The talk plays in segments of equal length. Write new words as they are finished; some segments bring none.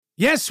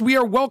Yes, we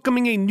are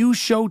welcoming a new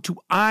show to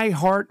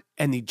iHeart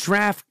and the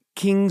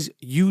DraftKings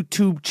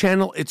YouTube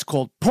channel. It's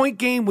called Point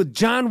Game with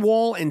John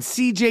Wall and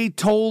CJ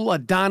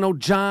Toledano.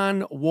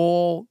 John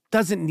Wall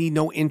doesn't need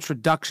no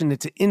introduction.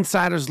 It's an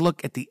insider's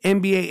look at the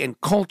NBA and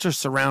culture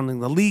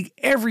surrounding the league.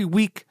 Every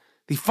week,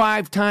 the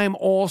five-time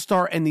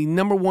All-Star and the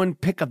number one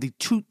pick of the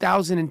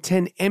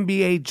 2010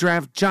 NBA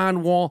Draft,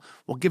 John Wall,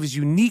 will give his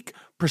unique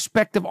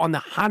perspective on the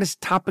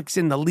hottest topics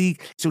in the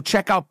league. So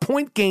check out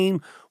Point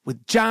Game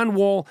with John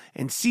Wall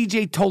and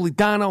CJ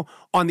Toledano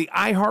on the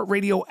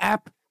iHeartRadio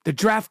app, the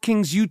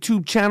DraftKings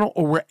YouTube channel,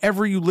 or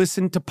wherever you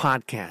listen to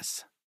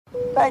podcasts.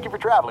 Thank you for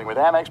traveling with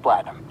Amex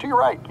Platinum. To your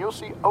right, you'll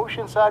see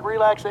oceanside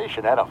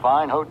relaxation at a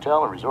fine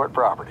hotel and resort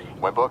property.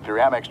 When booked through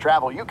Amex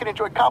Travel, you can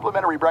enjoy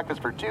complimentary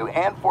breakfast for 2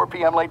 and 4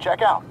 p.m. late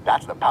checkout.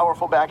 That's the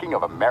powerful backing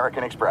of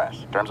American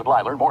Express. Terms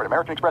apply. Learn more at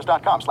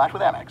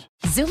americanexpress.com/withAmex.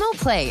 Xumo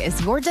Play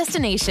is your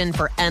destination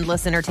for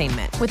endless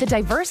entertainment. With a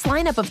diverse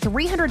lineup of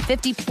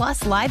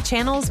 350-plus live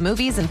channels,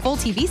 movies, and full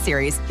TV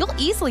series, you'll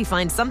easily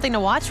find something to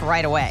watch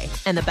right away.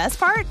 And the best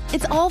part?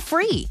 It's all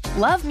free.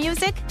 Love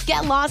music?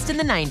 Get lost in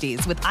the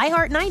 90s with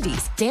iHeart 90s.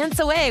 Dance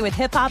away with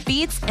hip-hop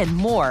beats and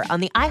more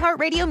on the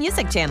iHeartRadio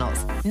music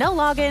channels. No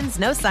logins,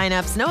 no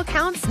signups, no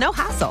accounts, no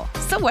hassle.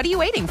 So what are you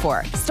waiting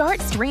for?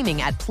 Start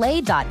streaming at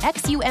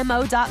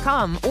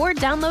play.xumo.com or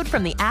download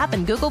from the app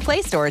and Google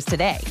Play stores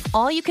today.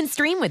 All you can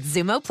stream with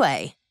Xumo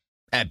Play.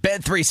 At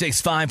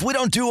Bet365, we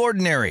don't do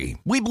ordinary.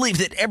 We believe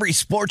that every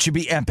sport should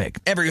be epic.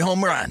 Every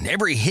home run,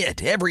 every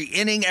hit, every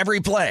inning, every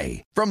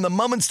play. From the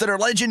moments that are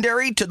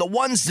legendary to the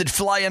ones that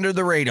fly under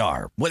the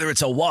radar. Whether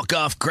it's a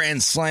walk-off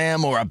grand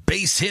slam or a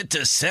base hit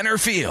to center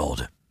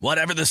field.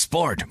 Whatever the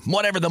sport,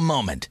 whatever the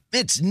moment.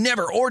 It's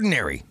never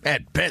ordinary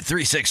at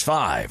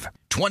Bet365.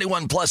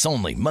 21 plus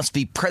only. Must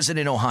be present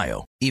in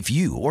Ohio. If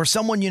you or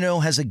someone you know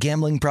has a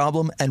gambling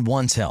problem and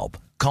wants help,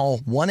 call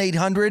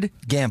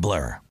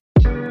 1-800-GAMBLER.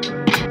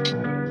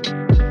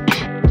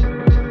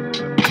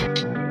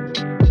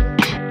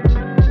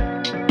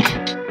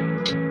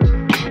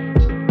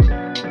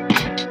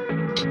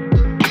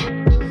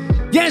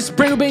 Yes,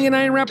 Brando Bang and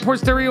I Am Rappaport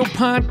Stereo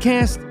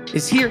Podcast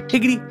is here.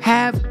 Higgity,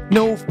 have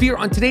no fear.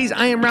 On today's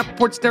I Am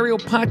Rappaport Stereo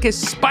Podcast,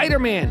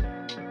 Spider-Man.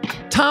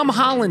 Tom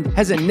Holland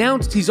has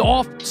announced he's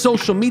off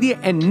social media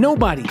and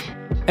nobody,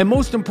 and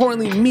most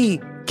importantly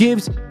me,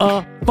 gives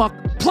a fuck.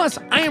 Plus,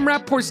 I Am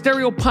Rappaport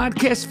Stereo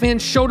Podcast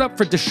fans showed up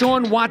for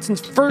Deshaun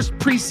Watson's first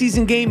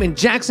preseason game in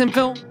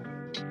Jacksonville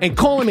and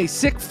call him a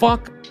sick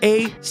fuck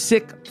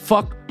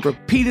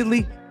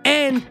repeatedly.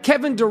 And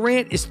Kevin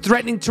Durant is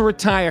threatening to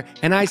retire.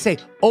 And I say,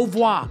 au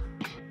revoir.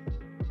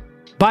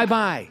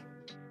 Bye-bye.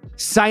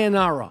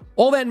 Sayonara.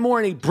 All that and more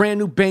in a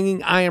brand new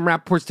banging I Am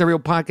Rappaport Stereo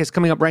Podcast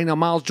coming up right now.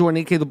 Miles Jordan,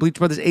 a.k.a. the Bleach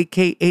Brothers,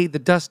 a.k.a. the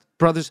Dust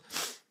Brothers.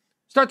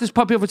 Start this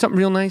puppy off with something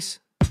real nice.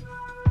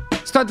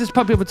 Start this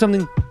puppy off with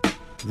something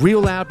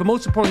real loud. But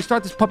most importantly,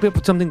 start this puppy off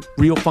with something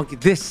real funky.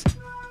 This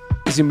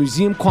is a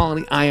museum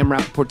quality I Am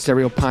Rappaport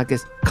Stereo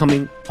Podcast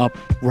coming up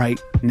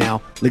right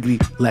now.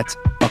 Liggity, let's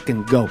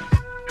fucking go.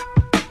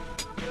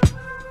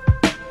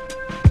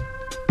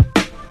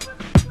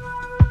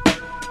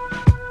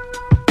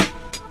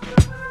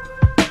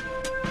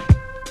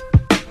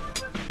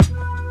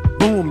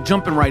 Boom,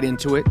 jumping right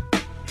into it.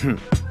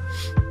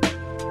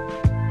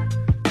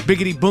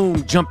 Biggity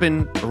boom,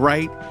 jumping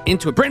right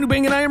into it. Brand new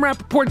bang and I Am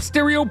Rappaport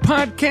Stereo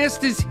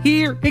Podcast is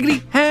here.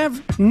 Higgity,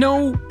 have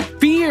no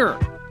fear.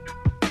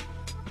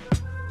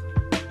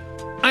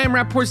 I Am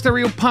Rappaport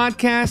Stereo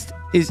Podcast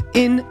is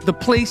in the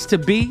place to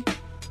be.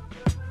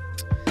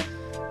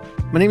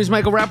 My name is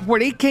Michael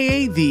Rappaport,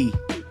 a.k.a. the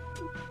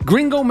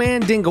Gringo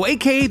Mandingo,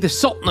 a.k.a. the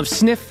Sultan of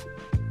Sniff,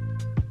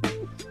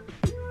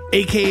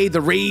 a.k.a. the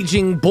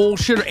Raging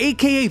Bullshitter,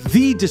 a.k.a.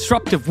 the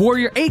Disruptive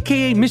Warrior,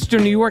 a.k.a. Mr.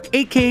 New York,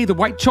 a.k.a. the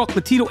White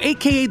Chocolatito,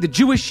 a.k.a. the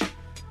Jewish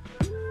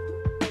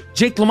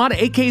Jake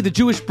LaMotta, a.k.a. the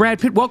Jewish Brad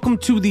Pitt. Welcome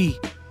to the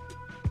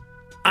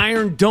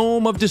Iron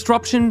Dome of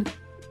Disruption.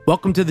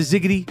 Welcome to the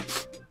ziggity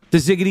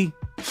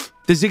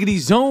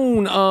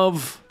zone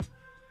of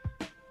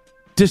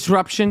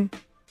disruption.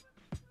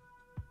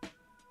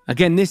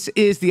 Again, this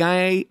is the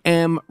I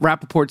Am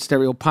Rappaport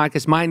Stereo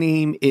Podcast. My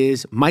name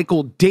is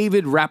Michael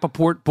David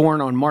Rappaport, born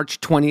on March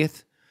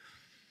 20th,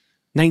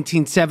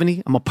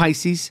 1970. I'm a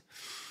Pisces.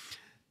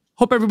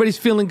 Hope everybody's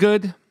feeling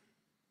good.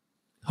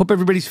 Hope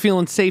everybody's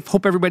feeling safe.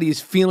 Hope everybody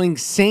is feeling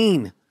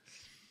sane.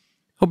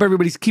 Hope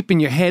everybody's keeping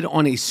your head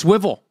on a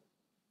swivel.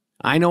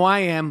 I know I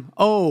am.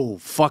 Oh,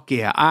 fuck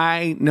yeah.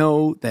 I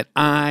know that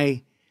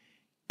I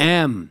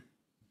am.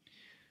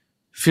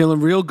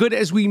 Feeling real good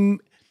as we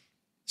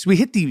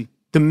hit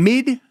the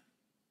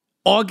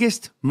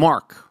mid-August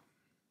mark.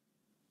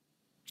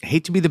 I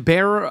hate to be the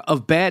bearer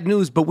of bad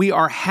news, but we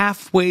are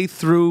halfway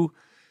through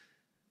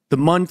the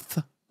month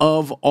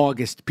of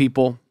August,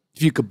 people.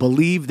 If you could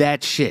believe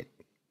that shit.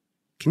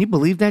 Can you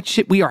believe that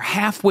shit? We are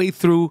halfway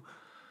through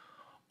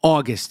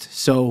August.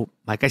 So,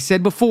 like I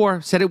said before,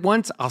 said it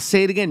once, I'll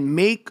say it again.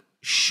 Make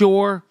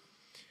sure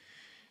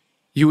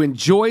you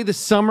enjoy the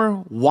summer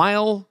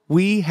while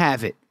we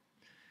have it,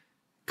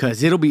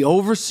 because it'll be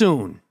over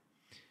soon.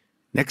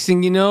 Next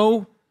thing you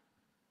know,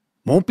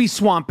 won't be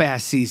swamp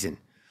ass season.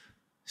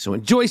 So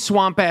enjoy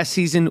swamp ass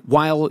season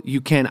while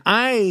you can.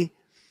 I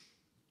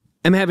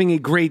am having a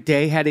great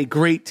day, had a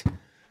great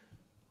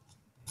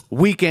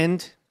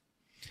weekend.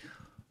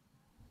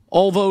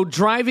 Although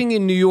driving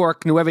in New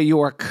York, Nueva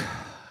York,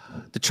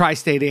 the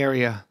tri-state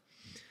area,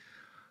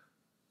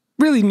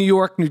 really New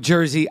York, New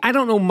Jersey, I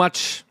don't know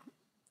much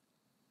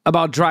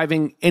about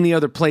driving any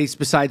other place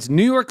besides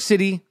New York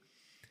City,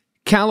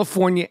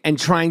 California, and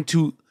trying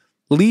to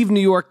leave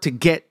New York to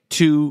get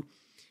to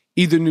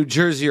either New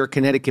Jersey or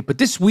Connecticut. But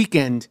this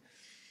weekend,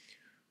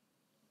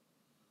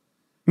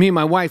 me and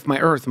my wife, my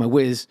Earth, my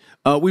Whiz,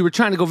 we were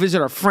trying to go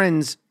visit our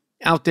friends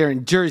out there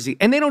in Jersey.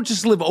 And they don't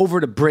just live over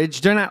the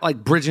bridge. They're not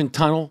like bridge and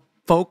tunnel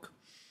folk.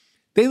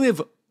 They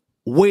live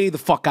way the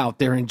fuck out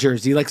there in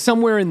Jersey, like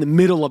somewhere in the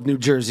middle of New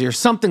Jersey or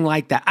something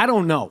like that. I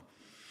don't know.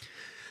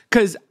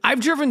 Because I've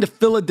driven to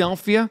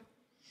Philadelphia,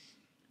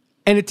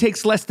 and it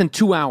takes less than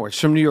 2 hours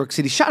from New York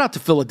City. Shout out to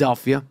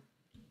Philadelphia.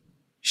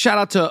 Shout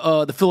out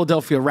to the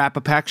Philadelphia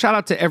Rap-A-Pack. Shout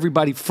out to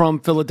everybody from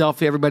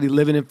Philadelphia, everybody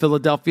living in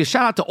Philadelphia.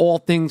 Shout out to all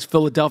things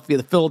Philadelphia,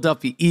 the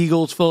Philadelphia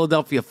Eagles,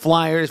 Philadelphia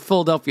Flyers,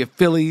 Philadelphia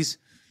Phillies.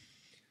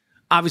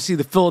 Obviously,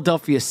 the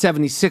Philadelphia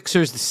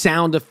 76ers, the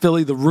sound of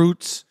Philly, the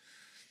Roots.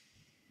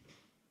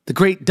 The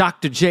great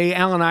Dr. J,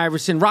 Allen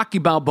Iverson, Rocky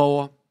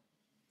Balboa,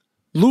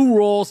 Lou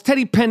Rawls,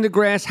 Teddy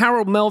Pendergrass,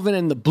 Harold Melvin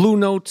and the Blue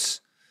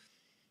Notes,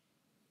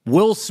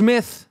 Will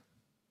Smith,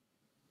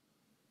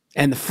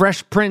 and the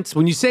Fresh Prince.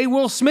 When you say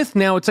Will Smith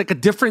now, it's like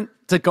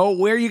it's like, oh,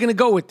 where are you going to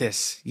go with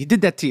this? You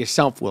did that to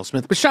yourself, Will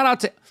Smith. But shout out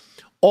to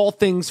all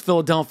things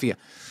Philadelphia.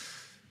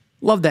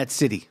 Love that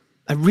city.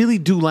 I really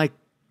do like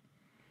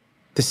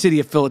the city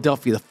of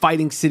Philadelphia, the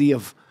fighting city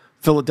of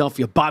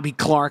Philadelphia. Bobby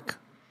Clark,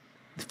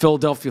 the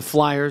Philadelphia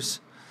Flyers.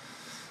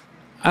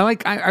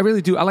 I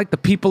really do. I like the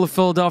people of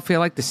Philadelphia. I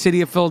like the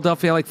city of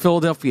Philadelphia. I like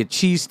Philadelphia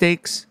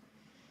cheesesteaks.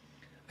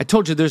 I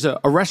told you there's a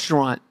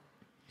restaurant,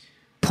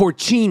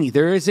 Porcini.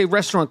 There is a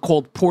restaurant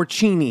called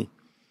Porcini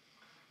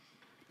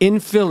in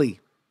Philly.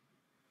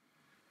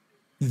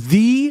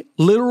 The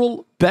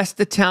literal best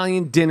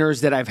Italian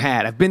dinners that I've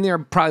had. I've been there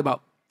probably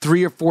about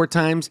 3 or 4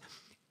 times,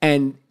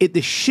 and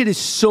the shit is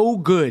so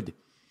good.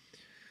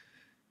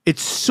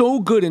 It's so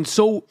good and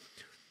so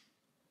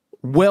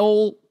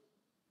well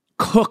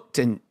cooked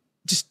and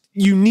just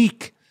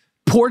unique.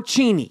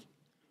 Porcini.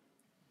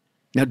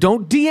 Now,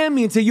 don't DM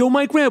me and say, yo,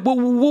 Mike Rapp, what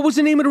was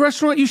the name of the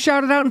restaurant you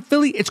shouted out in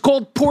Philly? It's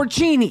called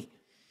Porcini.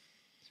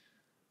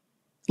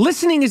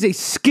 Listening is a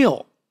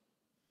skill.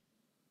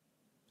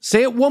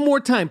 Say it one more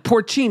time,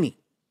 Porcini.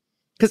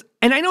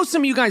 And I know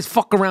some of you guys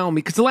fuck around with me,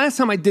 because the last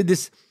time I did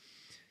this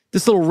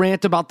little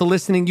rant about the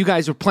listening, you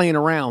guys were playing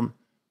around.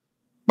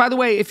 By the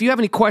way, if you have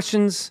any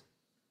questions,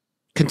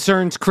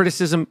 concerns,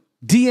 criticism,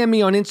 DM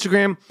me on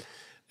Instagram.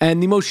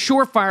 And the most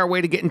surefire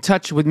way to get in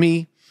touch with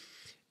me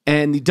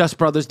and the Dust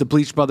Brothers, the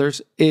Bleach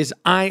Brothers, is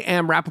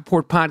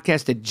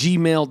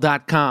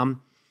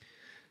IamRappaportPodcast@gmail.com,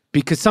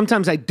 because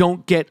sometimes I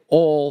don't get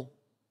all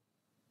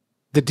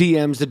the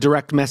DMs, the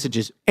direct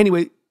messages.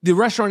 Anyway, the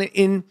restaurant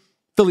in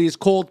Philly is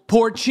called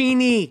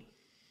Porcini.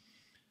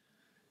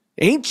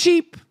 Ain't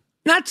cheap,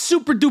 not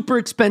super duper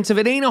expensive.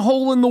 It ain't a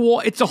hole in the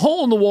wall. It's a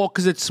hole in the wall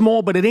because it's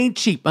small, but it ain't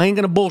cheap. I ain't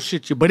going to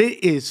bullshit you, but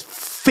it is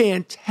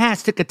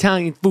fantastic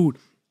Italian food.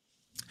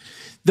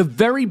 The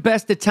very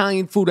best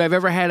Italian food I've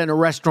ever had in a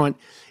restaurant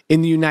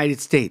in the United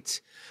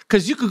States.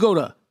 Because you could go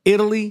to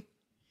Italy.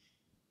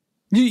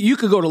 You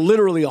could go to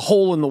literally a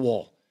hole in the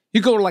wall.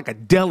 You go to like a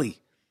deli,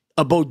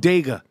 a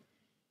bodega,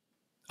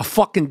 a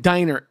fucking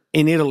diner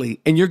in Italy,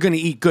 and you're going to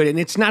eat good. And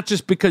it's not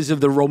just because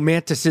of the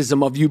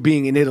romanticism of you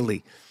being in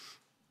Italy.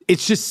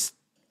 It's just,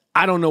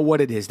 I don't know what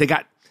it is.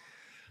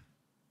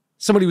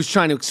 Somebody was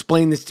trying to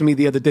explain this to me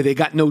the other day. They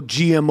got no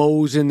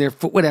GMOs in their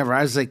food, whatever.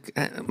 I was like,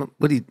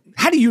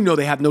 how do you know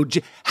they have no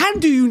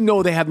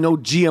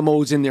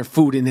GMOs in their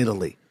food in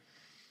Italy?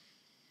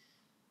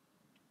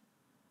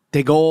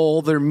 They go,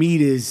 all their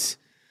meat is,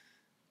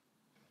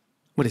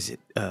 what is it?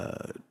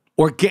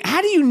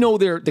 How do you know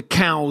the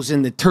cows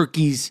and the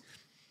turkeys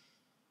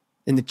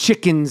and the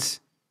chickens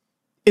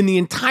in the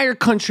entire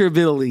country of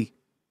Italy,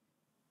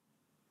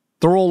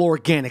 they're all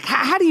organic?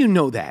 How do you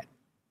know that?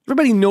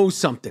 Everybody knows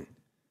something.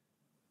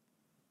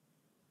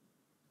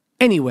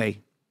 Anyway,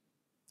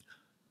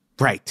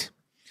 right.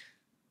 I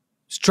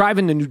was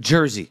driving to New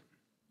Jersey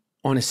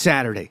on a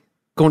Saturday,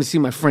 going to see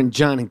my friend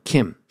John and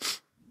Kim.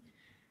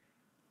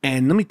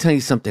 And let me tell you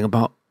something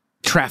about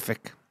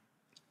traffic.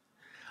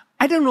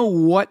 I don't know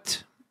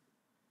what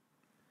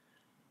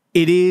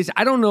it is.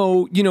 I don't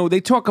know,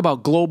 they talk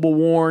about global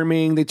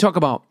warming. They talk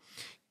about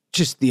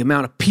just the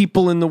amount of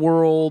people in the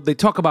world. They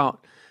talk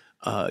about,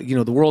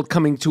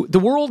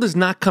 the world is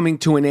not coming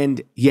to an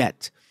end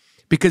yet.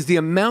 Because the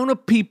amount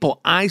of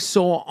people I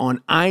saw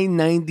on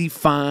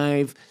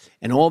I-95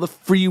 and all the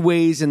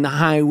freeways and the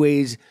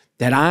highways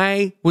that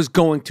I was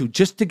going to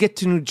just to get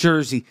to New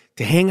Jersey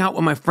to hang out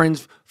with my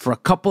friends for a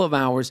couple of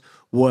hours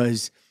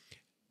was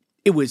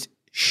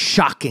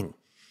shocking.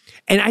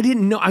 And I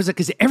didn't know. I was like,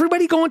 is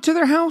everybody going to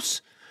their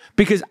house?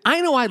 Because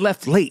I know I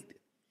left late.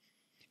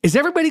 Is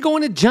everybody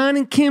going to John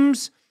and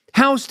Kim's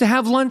house to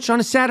have lunch on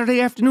a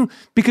Saturday afternoon?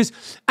 Because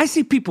I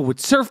see people with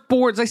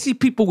surfboards. I see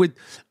people with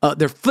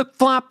their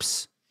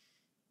flip-flops.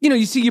 You know,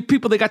 you see your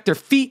people, they got their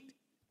feet.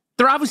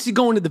 They're obviously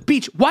going to the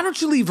beach. Why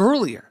don't you leave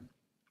earlier?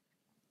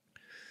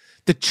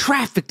 The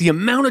traffic, the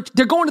amount of...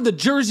 They're going to the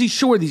Jersey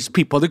Shore, these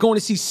people. They're going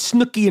to see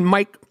Snooki and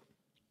Mike,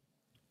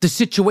 the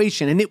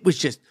situation. And it was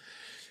just...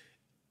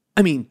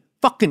 I mean,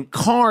 fucking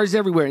cars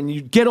everywhere. And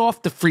you get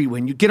off the freeway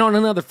and you get on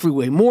another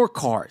freeway, more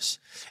cars.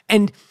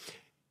 And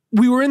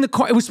we were in the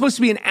car. It was supposed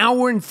to be an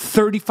hour and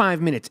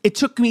 35 minutes. It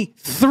took me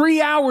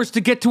 3 hours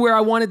to get to where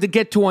I wanted to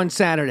get to on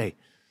Saturday.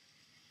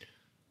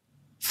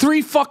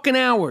 3 fucking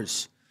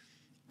hours.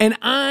 And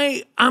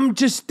I'm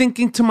just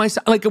thinking to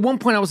myself, like at one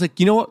point I was like,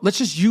 you know what? Let's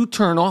just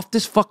U-turn off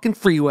this fucking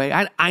freeway.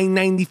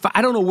 I-95.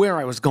 I don't know where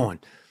I was going.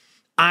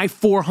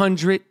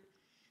 I-400,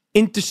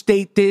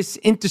 interstate this,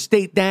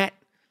 interstate that.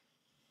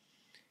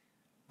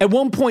 At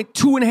one point,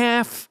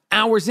 2.5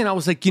 hours in, I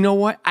was like, you know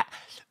what?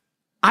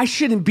 I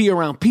shouldn't be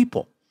around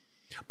people.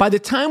 By the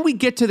time we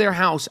get to their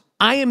house,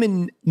 I am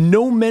in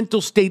no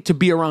mental state to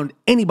be around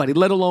anybody,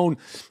 let alone,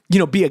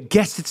 be a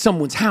guest at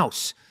someone's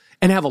house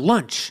and have a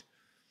lunch.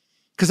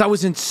 Because I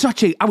was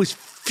I was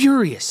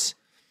furious.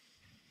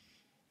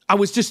 I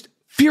was just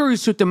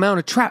furious with the amount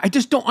of traffic. I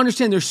just don't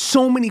understand. There's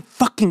so many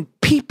fucking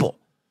people.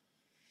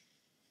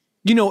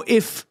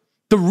 If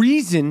the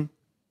reason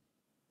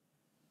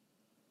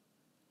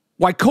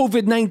why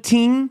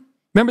COVID-19,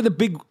 remember the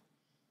big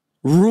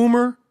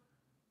rumor?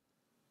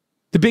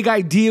 The big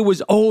idea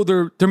was,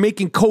 they're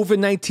making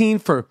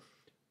COVID-19 for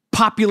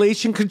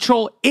population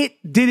control. It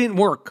didn't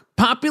work.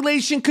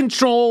 Population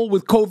control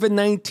with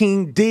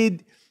COVID-19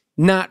 did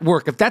not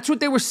work. If that's what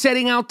they were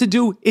setting out to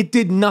do, it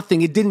did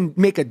nothing. It didn't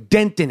make a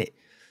dent in it.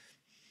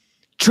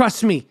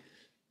 Trust me.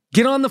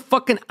 Get on the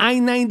fucking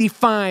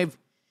I-95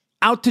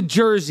 out to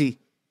Jersey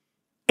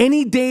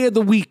any day of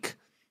the week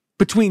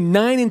between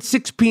 9 and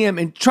 6 p.m.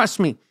 And trust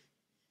me,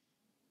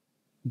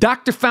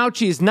 Dr.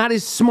 Fauci is not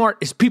as smart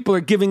as people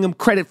are giving him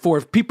credit for.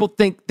 If people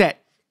think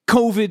that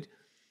COVID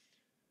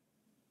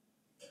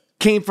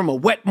came from a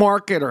wet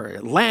market or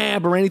a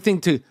lab or anything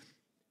to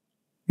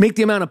make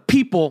the amount of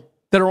people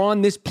that are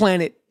on this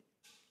planet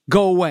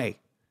go away.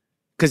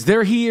 Because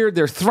they're here,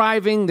 they're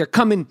thriving, they're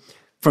coming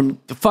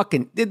from the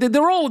fucking...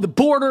 They're all at the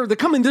border, they're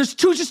coming... There's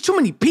just too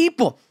many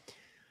people.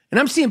 And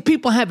I'm seeing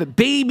people having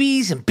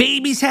babies and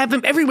babies have them.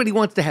 Everybody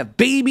wants to have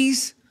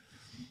babies.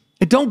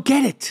 I don't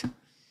get it.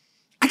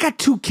 I got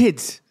 2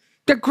 kids.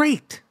 They're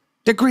great.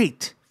 They're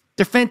great.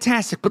 They're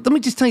fantastic. But let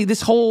me just tell you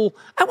this whole...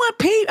 I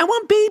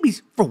want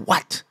babies. For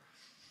what?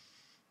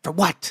 For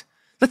what?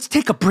 Let's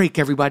take a break,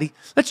 everybody.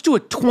 Let's do a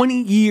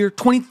 20-year,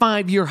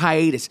 25-year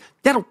hiatus.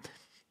 That'll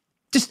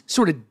just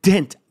sort of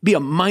be a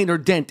minor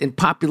dent in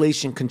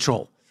population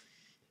control.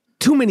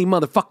 Too many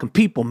motherfucking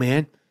people,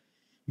 man.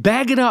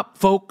 Bag it up,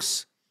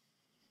 folks.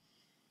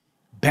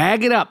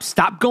 Bag it up.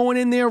 Stop going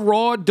in there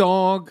raw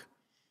dog.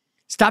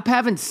 Stop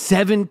having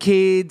 7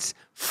 kids,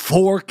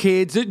 4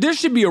 kids. There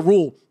should be a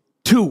rule.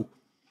 2.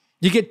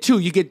 You get 2.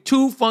 You get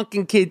 2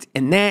 fucking kids,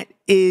 and that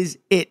is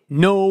it.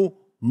 No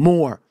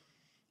more.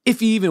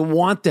 If you even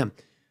want them.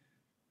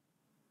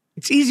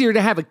 It's easier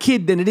to have a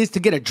kid than it is to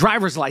get a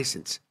driver's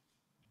license.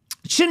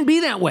 It shouldn't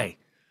be that way.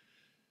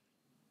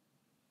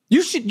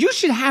 You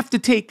should have to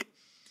take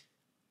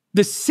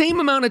the same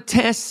amount of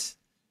tests,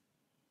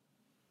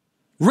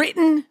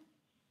 written,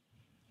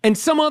 and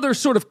some other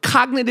sort of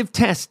cognitive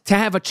test to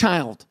have a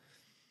child,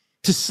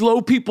 to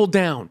slow people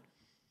down.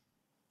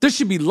 There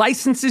should be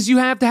licenses you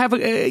have to have,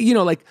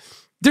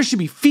 there should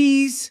be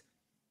fees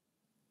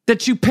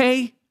that you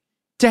pay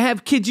to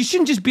have kids. You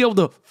shouldn't just be able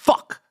to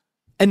fuck.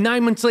 And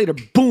 9 months later,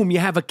 boom, you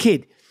have a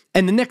kid.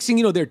 And the next thing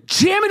you know, they're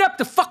jamming up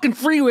the fucking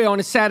freeway on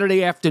a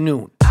Saturday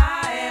afternoon.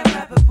 I Am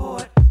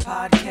Rappaport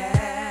Podcast.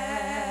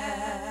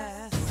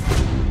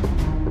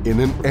 In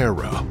an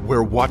era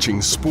where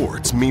watching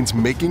sports means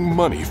making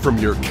money from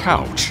your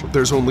couch,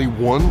 there's only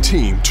one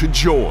team to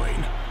join.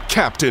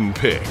 Captain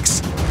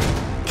Picks.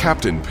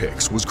 Captain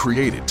Picks was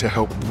created to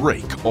help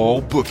break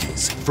all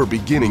bookies for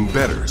beginning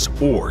bettors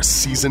or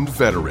seasoned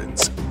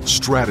veterans.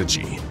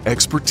 Strategy,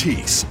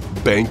 expertise,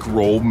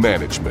 bankroll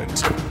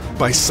management.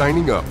 By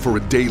signing up for a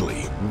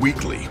daily,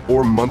 weekly,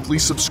 or monthly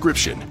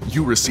subscription,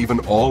 you receive an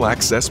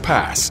all-access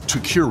pass to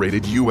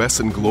curated U.S.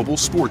 and global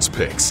sports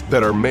picks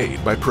that are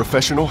made by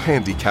professional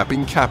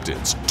handicapping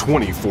captains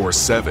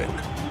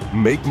 24/7.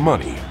 Make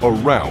money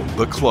around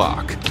the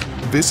clock.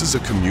 This is a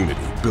community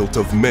built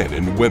of men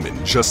and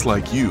women just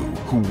like you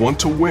who want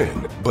to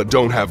win but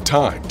don't have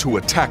time to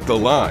attack the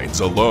lines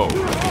alone.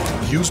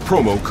 Use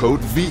promo code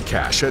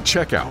VCASH at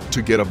checkout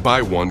to get a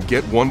buy one,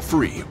 get one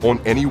free on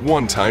any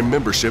one-time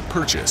membership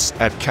purchase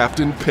at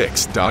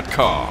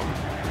CaptainPicks.com.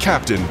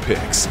 Captain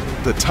Picks,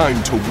 the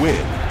time to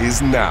win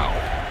is now.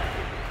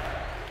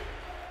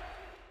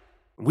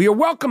 We are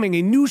welcoming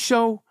a new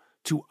show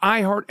to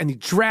iHeart and the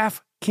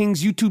DraftKings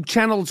YouTube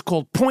channel. It's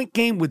called Point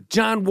Game with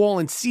John Wall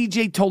and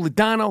CJ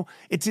Toledano.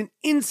 It's an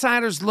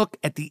insider's look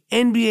at the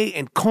NBA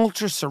and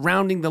culture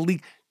surrounding the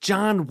league.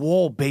 John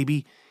Wall,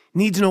 baby.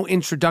 needs no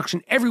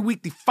introduction. Every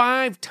week, the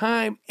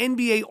 5-time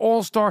NBA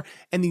All-Star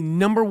and the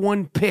number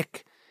 1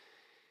 pick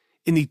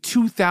in the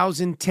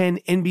 2010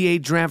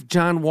 NBA Draft,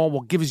 John Wall,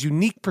 will give his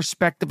unique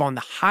perspective on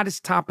the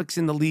hottest topics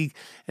in the league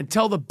and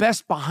tell the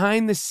best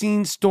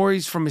behind-the-scenes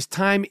stories from his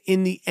time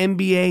in the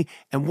NBA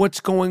and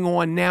what's going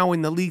on now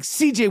in the league.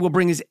 CJ will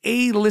bring his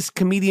A-list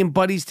comedian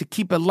buddies to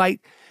keep it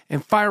light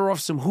and fire off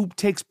some hoop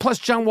takes. Plus,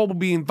 John Wall will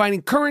be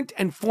inviting current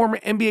and former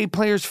NBA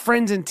players,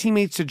 friends, and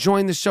teammates to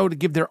join the show to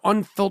give their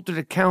unfiltered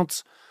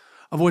accounts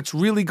of what's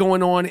really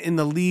going on in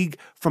the league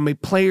from a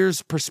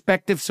player's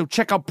perspective. So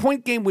check out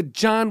Point Game with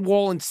John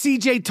Wall and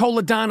CJ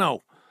Toledano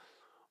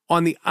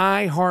on the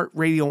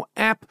iHeartRadio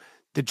app,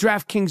 the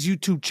DraftKings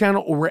YouTube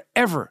channel, or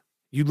wherever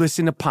you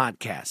listen to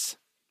podcasts.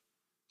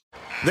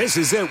 This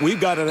is it.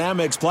 We've got an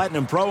Amex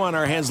Platinum Pro on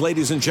our hands,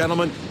 ladies and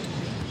gentlemen.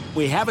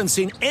 We haven't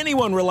seen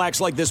anyone relax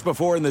like this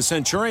before in the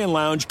Centurion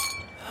Lounge.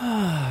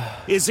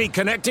 Is he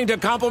connecting to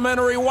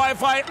complimentary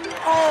Wi-Fi?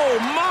 Oh,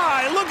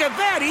 my. Look at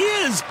that. He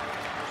is.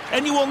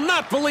 And you will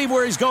not believe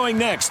where he's going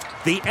next.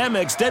 The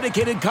Amex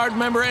dedicated card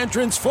member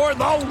entrance for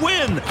the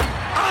win.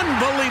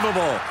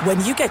 Unbelievable.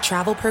 When you get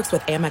travel perks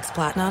with Amex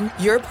Platinum,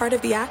 you're part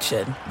of the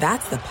action.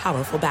 That's the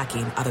powerful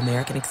backing of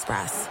American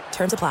Express.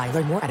 Terms apply.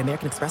 Learn more at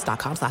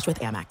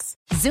americanexpress.com/withAmex.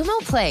 Xumo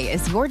Play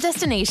is your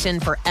destination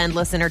for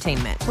endless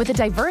entertainment. With a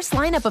diverse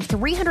lineup of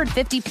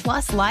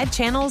 350-plus live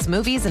channels,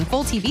 movies, and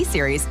full TV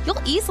series,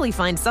 you'll easily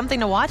find something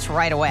to watch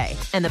right away.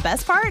 And the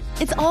best part?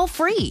 It's all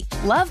free.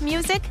 Love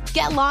music?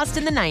 Get lost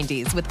in the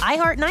 90s with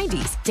iHeart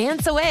 90s.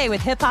 Dance away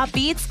with hip-hop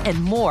beats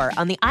and more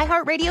on the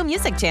iHeartRadio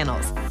music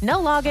channels. No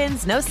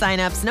logins, no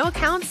signups, no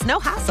accounts, no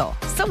hassle.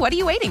 So what are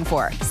you waiting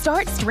for?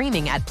 Start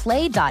streaming at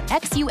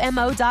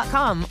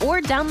play.xumo.com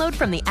or download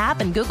from the app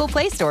and Google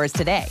Play stores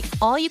today.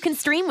 All you can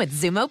stream with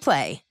Xumo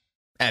Play.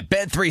 At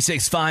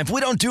Bet365,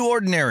 we don't do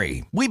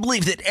ordinary. We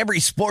believe that every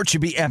sport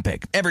should be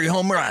epic. Every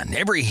home run,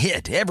 every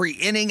hit, every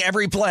inning,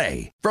 every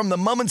play. From the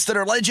moments that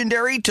are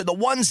legendary to the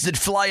ones that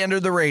fly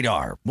under the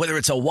radar. Whether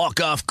it's a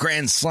walk-off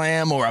grand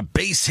slam or a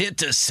base hit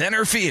to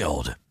center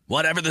field.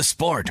 Whatever the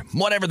sport,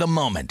 whatever the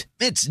moment.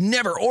 It's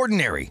never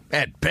ordinary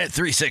at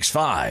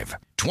Bet365.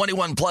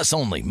 21 plus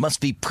only. Must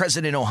be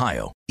present in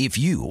Ohio. If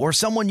you or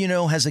someone you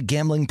know has a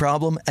gambling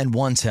problem and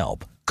wants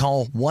help,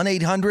 call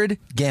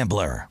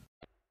 1-800-GAMBLER.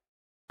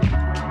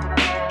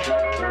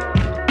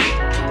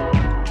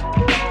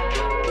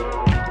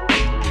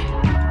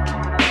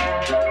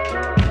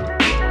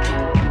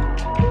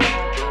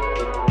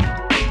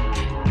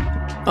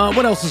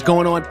 What else is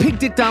going on? Pig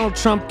Dick Donald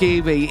Trump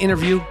gave an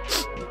interview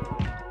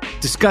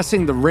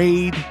discussing the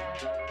raid,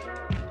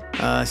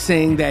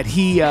 saying that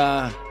he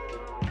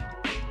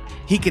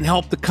can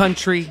help the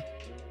country.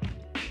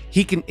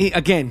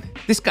 Again,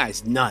 this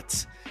guy's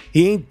nuts.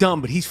 He ain't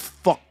dumb, but he's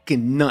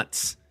fucking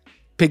nuts.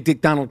 Pig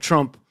Dick Donald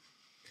Trump.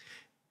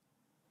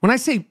 When I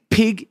say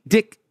Pig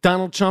Dick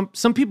Donald Trump,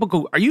 some people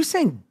go, are you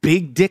saying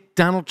Big Dick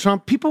Donald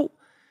Trump? People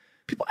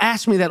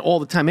ask me that all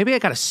the time. Maybe I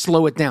got to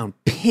slow it down.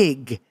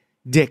 Pig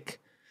Dick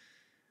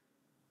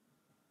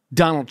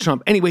Donald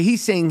Trump. Anyway,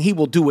 he's saying he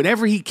will do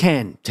whatever he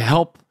can to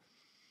help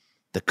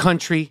the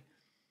country.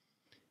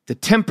 The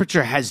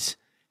temperature has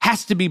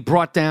to be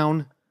brought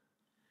down,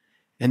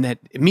 and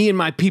that me and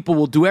my people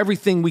will do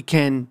everything we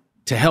can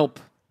to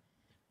help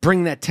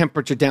bring that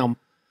temperature down.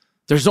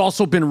 There's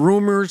also been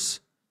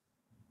rumors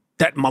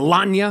that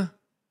Melania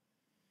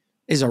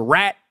is a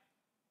rat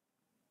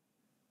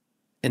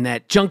and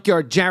that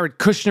Junkyard Jared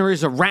Kushner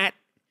is a rat.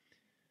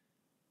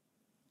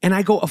 And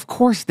I go, of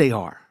course they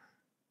are.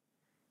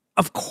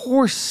 Of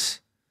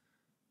course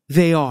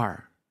they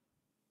are.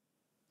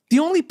 The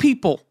only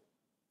people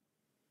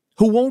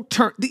who won't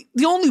turn,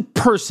 the only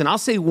person, I'll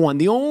say one,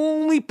 the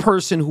only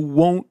person who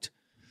won't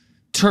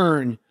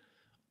turn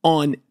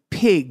on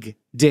Pig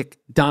Dick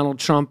Donald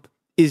Trump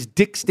is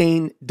Dick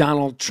Stain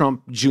Donald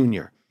Trump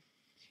Jr.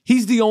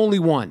 He's the only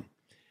one.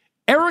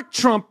 Eric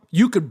Trump,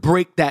 you could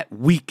break that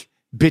weak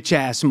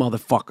bitch-ass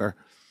motherfucker.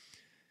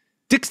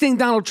 Dick Stain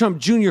Donald Trump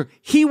Jr.,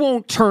 he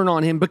won't turn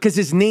on him because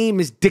his name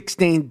is Dick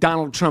Stain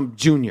Donald Trump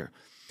Jr.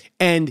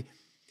 And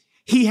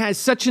he has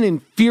such an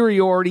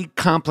inferiority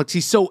complex.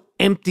 He's so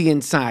empty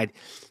inside.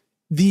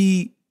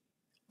 The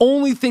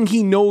only thing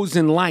he knows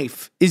in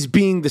life is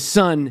being the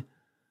son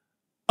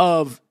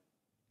of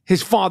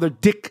his father,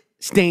 Dick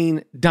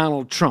Stain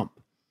Donald Trump.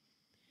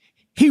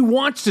 He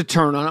wants to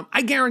turn on him.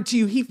 I guarantee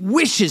you, he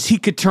wishes he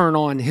could turn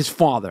on his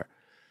father.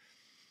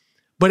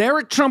 But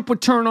Eric Trump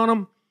would turn on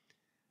him.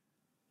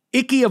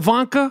 Icky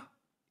Ivanka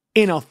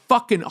in a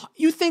fucking...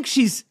 You think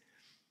she'd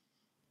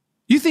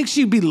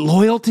be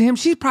loyal to him?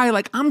 She's probably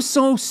like, I'm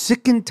so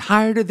sick and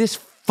tired of this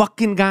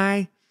fucking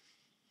guy.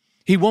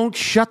 He won't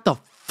shut the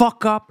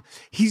fuck up.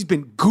 He's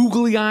been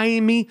googly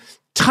eyeing me,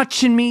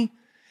 touching me,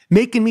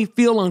 making me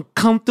feel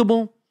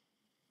uncomfortable,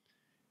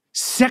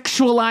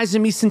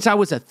 sexualizing me since I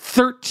was a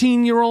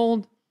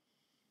 13-year-old,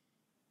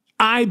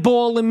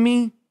 eyeballing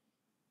me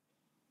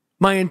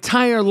my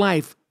entire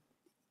life.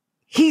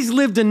 He's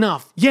lived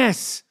enough.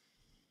 Yes,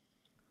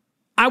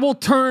 I will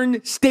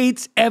turn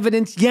state's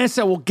evidence. Yes,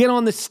 I will get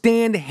on the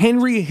stand,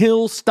 Henry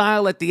Hill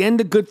style at the end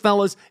of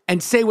Goodfellas,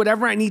 and say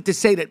whatever I need to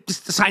say to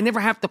just so I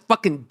never have to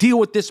fucking deal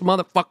with this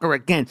motherfucker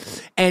again.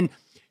 And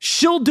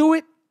she'll do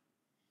it.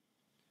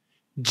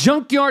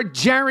 Junkyard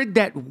Jared,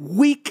 that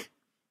weak,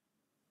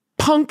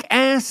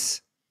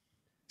 punk-ass,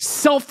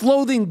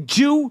 self-loathing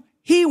Jew,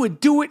 he would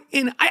do it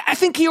in, I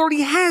think he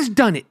already has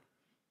done it.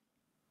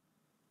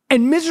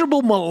 And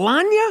miserable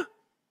Melania?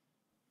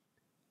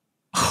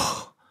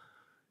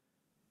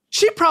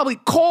 She probably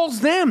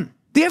calls them.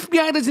 The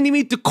FBI doesn't even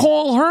need to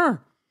call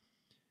her.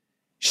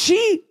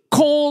 She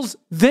calls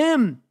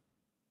them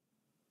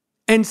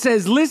and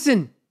says,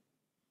 listen,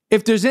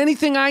 if there's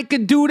anything I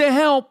could do to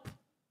help,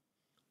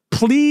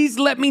 please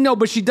let me know.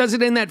 But she does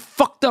it in that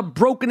fucked up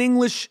broken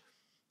English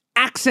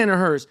accent of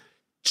hers.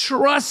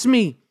 Trust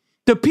me,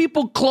 the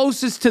people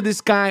closest to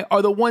this guy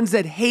are the ones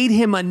that hate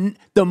him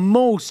the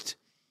most.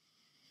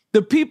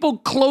 The people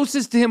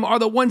closest to him are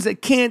the ones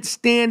that can't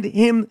stand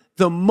him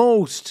the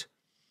most.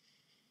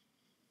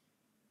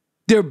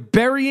 They're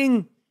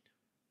burying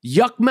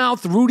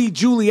yuckmouth Rudy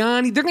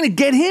Giuliani. They're going to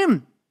get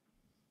him.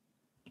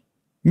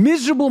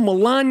 Miserable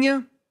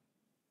Melania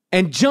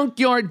and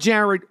Junkyard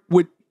Jared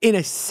would, in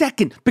a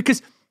second,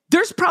 because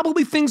there's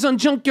probably things on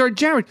Junkyard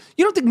Jared.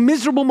 You don't think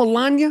miserable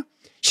Melania?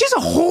 She's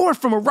a whore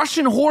from a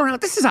Russian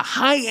whorehouse. This is a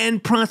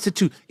high-end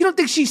prostitute. You don't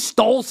think she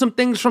stole some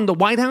things from the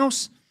White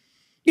House?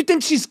 You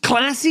think she's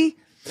classy?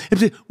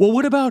 Well,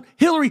 what about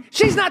Hillary?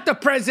 She's not the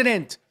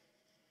president.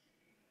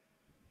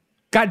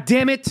 God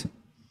damn it.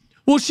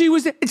 Well,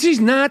 she's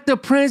not the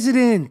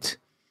president.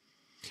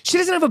 She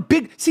doesn't have a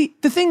big, see,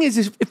 the thing is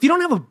if you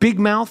don't have a big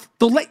mouth,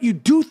 they'll let you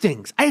do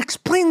things. I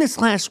explained this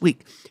last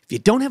week. If you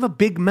don't have a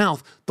big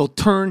mouth, they'll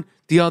turn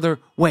the other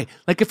way.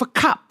 Like if a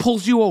cop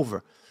pulls you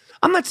over,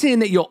 I'm not saying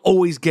that you'll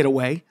always get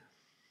away,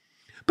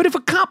 but if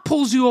a cop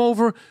pulls you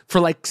over for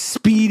like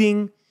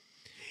speeding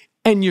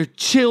and you're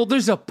chill,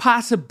 there's a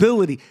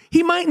possibility.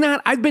 He might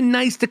not. I've been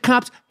nice to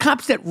cops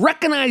that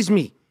recognize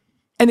me,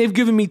 and they've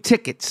given me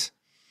tickets.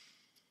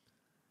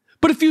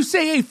 But if you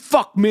say, hey,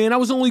 fuck, man, I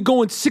was only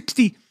going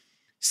 60,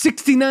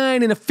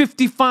 69 and a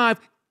 55,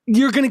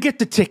 you're going to get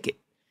the ticket.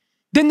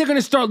 Then they're going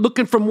to start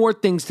looking for more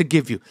things to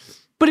give you.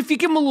 But if you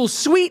give them a little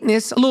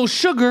sweetness, a little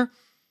sugar,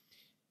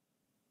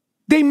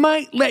 they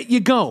might let you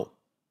go.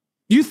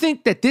 You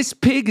think that this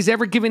pig has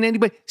ever given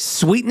anybody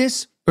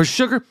sweetness or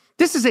sugar?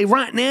 This is a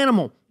rotten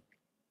animal.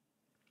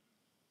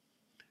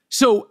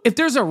 So if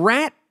there's a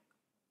rat,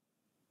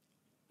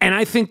 and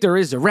I think there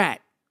is a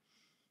rat,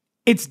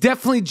 it's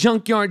definitely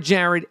Junkyard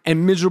Jared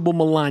and miserable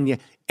Melania.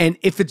 And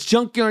if it's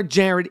Junkyard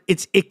Jared,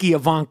 it's icky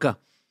Ivanka.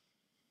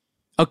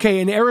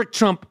 Okay, and Eric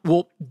Trump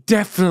will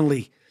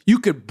definitely, you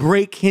could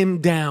break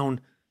him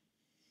down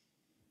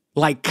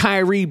like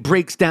Kyrie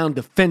breaks down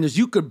defenders.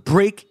 You could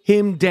break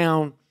him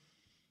down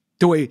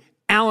the way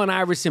Allen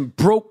Iverson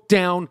broke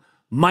down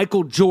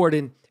Michael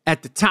Jordan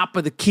at the top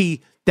of the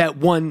key that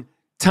one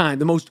time.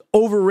 The most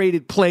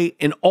overrated play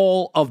in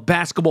all of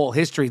basketball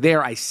history.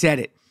 There, I said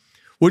it.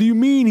 What do you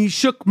mean he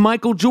shook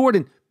Michael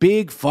Jordan?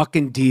 Big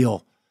fucking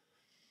deal.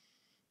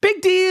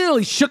 Big deal.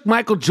 He shook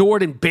Michael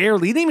Jordan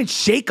barely. He didn't even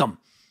shake him.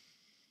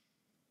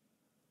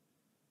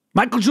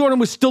 Michael Jordan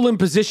was still in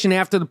position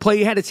after the play.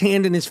 He had his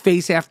hand in his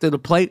face after the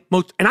play.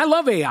 And I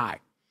love AI.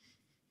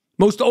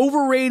 Most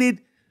overrated,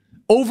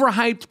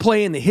 overhyped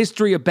play in the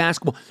history of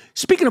basketball.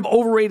 Speaking of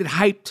overrated,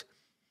 hyped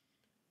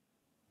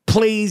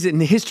plays in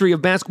the history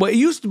of basketball, it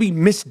used to be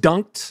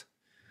misdunked.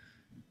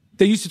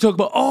 They used to talk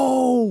about,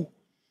 oh,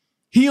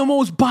 he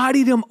almost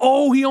bodied him.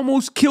 Oh, he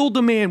almost killed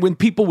a man, when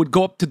people would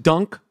go up to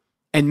dunk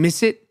and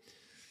miss it.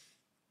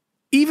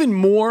 Even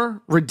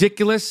more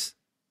ridiculous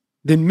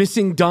than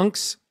missing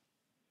dunks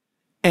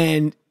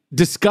and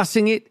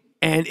discussing it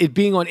and it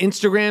being on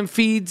Instagram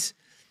feeds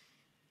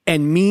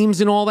and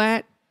memes and all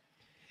that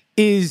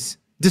is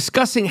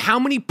discussing how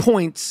many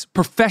points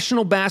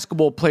professional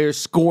basketball players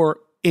score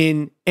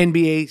in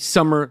NBA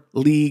Summer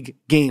League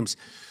games.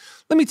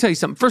 Let me tell you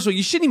something. First of all,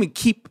 you shouldn't even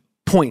keep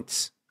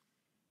points.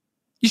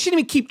 You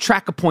shouldn't even keep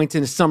track of points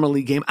in a Summer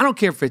League game. I don't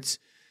care if it's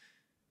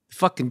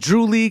fucking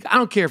Drew League. I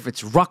don't care if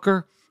it's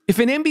Rucker. If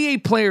an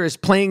NBA player is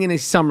playing in a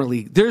Summer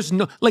League, there's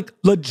no, like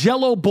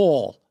LaGelo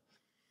Ball,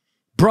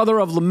 brother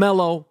of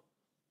LaMelo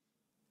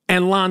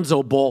and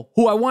Lonzo Ball,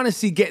 who I want to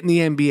see get in the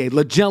NBA.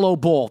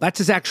 LaGelo Ball. That's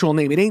his actual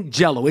name. It ain't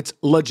Jello. It's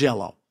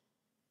LaGelo.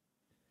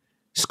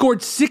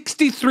 Scored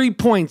 63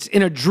 points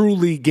in a Drew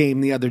League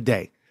game the other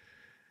day.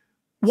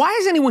 Why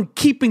is anyone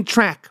keeping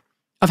track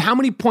of how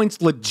many points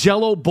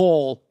LaGelo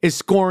Ball is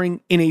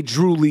scoring in a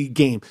Drew League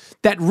game?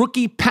 That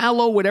rookie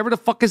Paolo, whatever the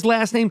fuck his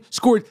last name,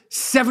 scored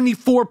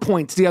 74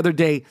 points the other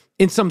day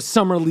in some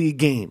Summer League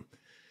game.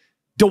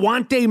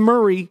 DeJounte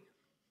Murray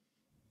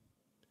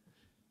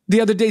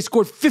the other day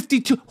scored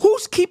 52.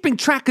 Who's keeping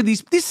track of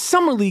these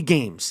Summer League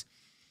games?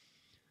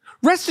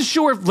 Rest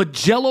assured, if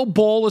LaGelo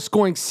Ball is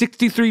scoring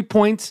 63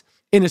 points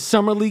in a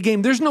Summer League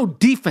game, there's no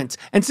defense.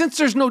 And since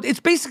there's no,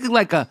 it's basically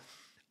like a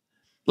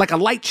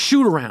light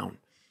shoot around.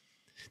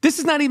 This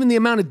is not even the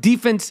amount of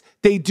defense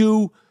they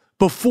do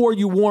before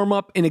you warm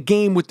up in a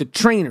game with the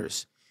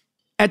trainers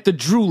at the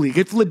Drew League.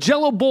 If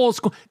LaGello Ball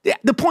scored,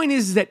 the point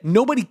is that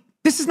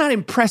this is not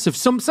impressive.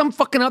 Some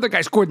fucking other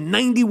guy scored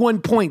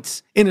 91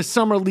 points in a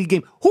summer league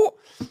game.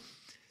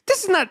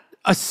 This is not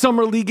a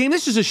summer league game.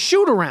 This is a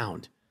shoot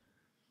around.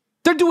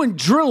 They're doing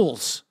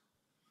drills.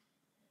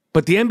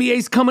 But the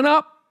NBA's coming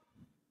up.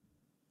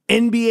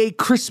 NBA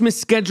Christmas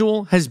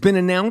schedule has been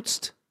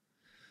announced.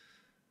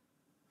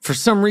 For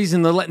some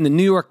reason, they're letting the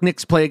New York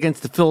Knicks play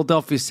against the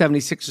Philadelphia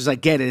 76ers. I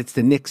get it. It's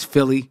the Knicks,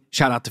 Philly.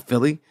 Shout out to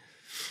Philly.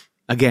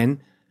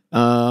 Again.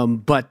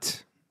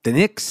 But the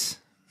Knicks,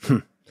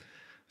 I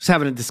was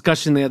having a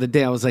discussion the other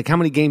day. I was like, how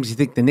many games do you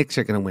think the Knicks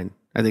are going to win?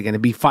 Are they going to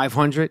be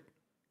 500?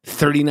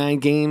 39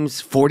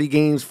 games? 40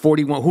 games?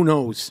 41? Who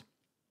knows?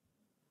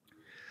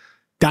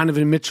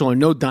 Donovan Mitchell or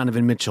no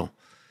Donovan Mitchell.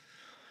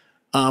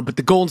 But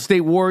the Golden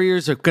State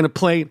Warriors are going to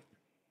play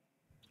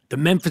the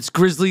Memphis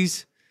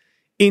Grizzlies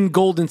in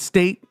Golden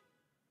State.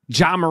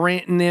 Ja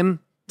Morant and them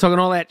talking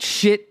all that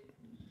shit.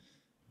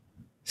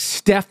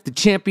 Steph, the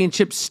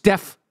championship,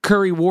 Steph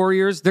Curry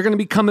Warriors, they're going to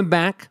be coming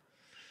back.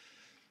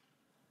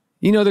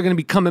 You know they're going to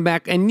be coming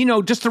back. And,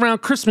 just around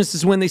Christmas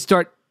is when they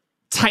start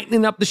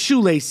tightening up the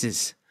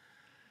shoelaces.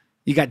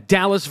 You got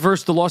Dallas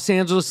versus the Los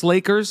Angeles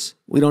Lakers.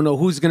 We don't know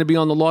who's going to be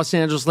on the Los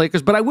Angeles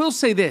Lakers. But I will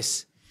say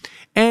this.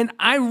 And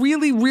I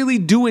really, really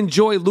do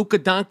enjoy Luka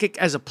Doncic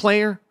as a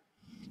player.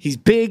 He's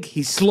big.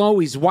 He's slow.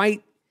 He's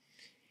white.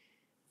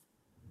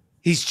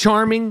 He's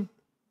charming.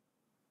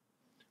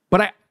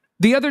 But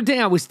the other day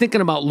I was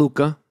thinking about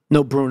Luka.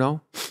 No,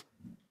 Bruno.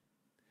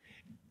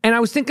 And I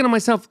was thinking to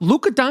myself,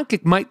 Luka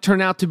Doncic might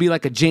turn out to be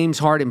like a James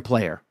Harden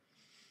player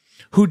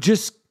who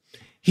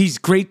he's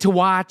great to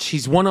watch.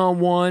 He's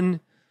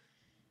one-on-one.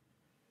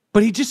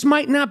 But he just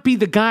might not be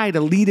the guy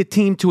to lead a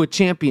team to a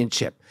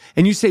championship.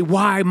 And you say,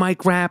 why,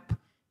 Mike Rapp?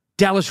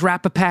 Dallas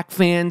Rapapack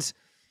fans,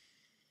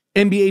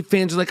 NBA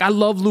fans are like, I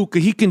love Luka.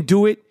 He can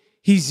do it.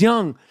 He's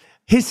young.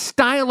 His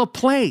style of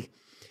play.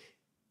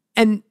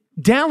 And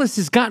Dallas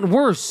has gotten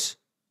worse.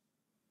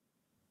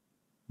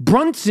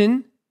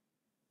 Jalen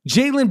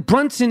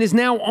Brunson is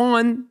now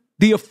on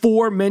the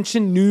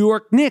aforementioned New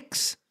York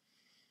Knicks.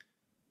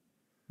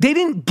 They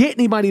didn't get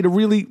anybody to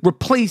really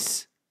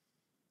replace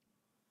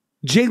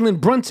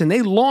Jalen Brunson.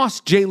 They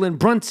lost Jalen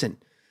Brunson.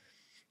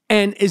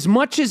 And as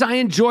much as I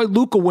enjoy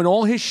Luka when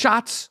all his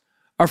shots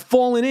are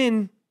falling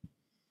in,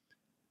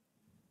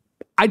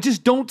 I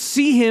just don't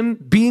see him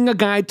being a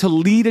guy to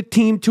lead a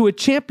team to a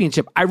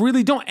championship. I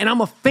really don't. And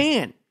I'm a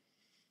fan.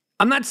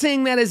 I'm not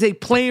saying that as a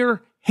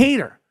player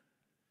hater.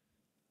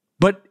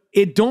 But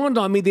it dawned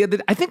on me the other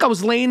day. I think I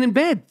was laying in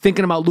bed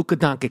thinking about Luka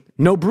Doncic.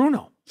 No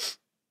Bruno.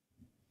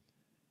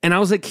 And I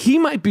was like, he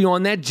might be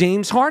on that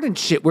James Harden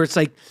shit where it's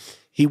like,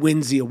 he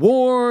wins the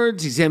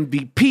awards, he's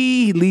MVP,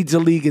 he leads the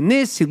league in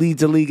this, he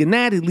leads the league in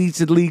that, he leads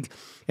the league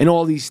in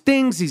all these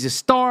things, he's a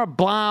star,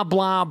 blah,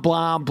 blah,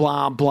 blah,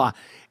 blah, blah.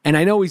 And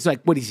I know he's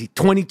like, what is he,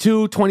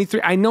 22,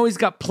 23? I know he's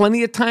got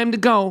plenty of time to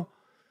go.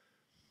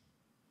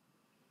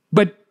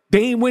 But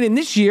they ain't winning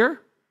this year.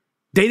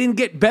 They didn't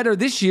get better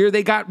this year,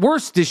 they got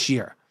worse this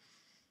year.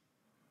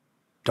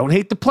 Don't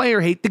hate the player,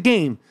 hate the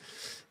game.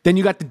 Then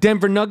you got the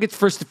Denver Nuggets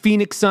versus the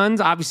Phoenix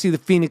Suns. Obviously, the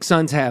Phoenix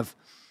Suns have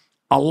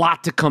a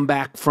lot to come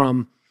back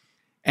from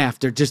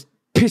after just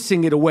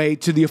pissing it away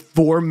to the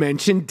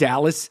aforementioned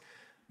Dallas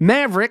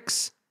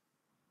Mavericks.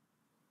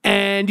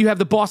 And you have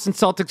the Boston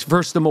Celtics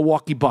versus the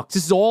Milwaukee Bucks.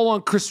 This is all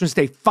on Christmas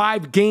Day.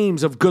 5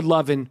 games of good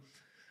loving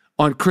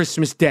on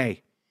Christmas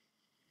Day.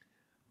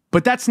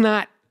 But that's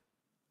not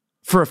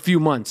for a few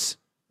months.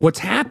 What's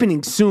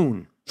happening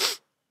soon,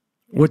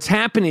 what's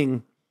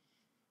happening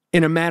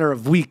in a matter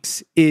of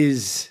weeks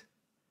is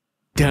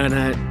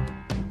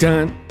dun-dun,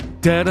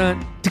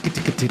 dun-dun.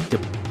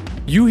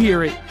 You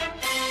hear it.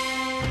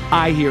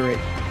 I hear it.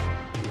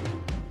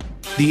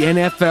 The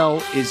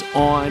NFL is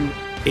on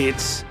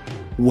its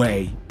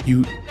way.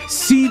 You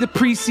see the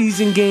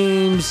preseason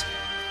games.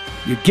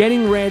 You're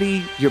getting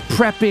ready. You're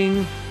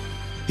prepping.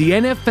 The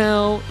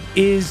NFL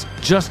is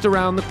just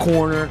around the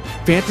corner.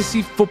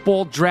 Fantasy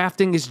football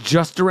drafting is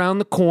just around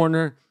the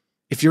corner.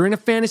 If you're in a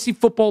fantasy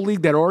football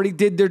league that already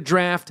did their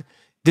draft,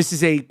 this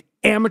is a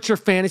amateur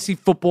fantasy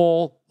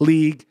football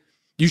league.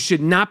 You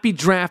should not be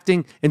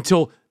drafting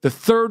until the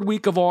 3rd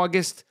week of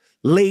August,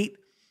 late,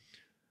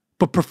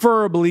 but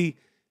preferably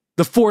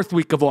the 4th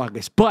week of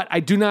August. But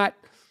I do not,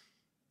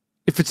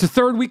 if it's the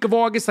 3rd week of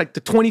August, like the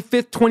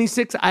 25th,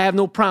 26th, I have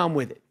no problem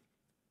with it.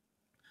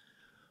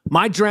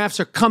 My drafts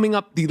are coming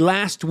up the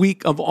last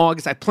week of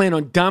August. I plan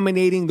on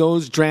dominating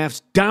those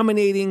drafts,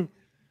 dominating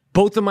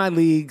both of my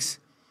leagues,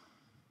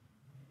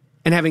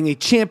 and having a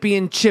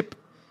championship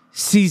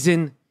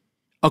season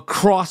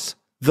across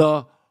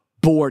the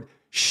board.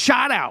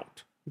 Shout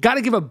out. Got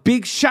to give a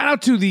big shout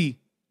out to the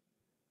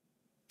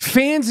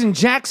fans in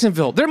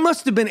Jacksonville. There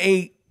must have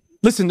been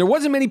listen, there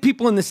wasn't many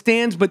people in the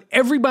stands, but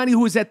everybody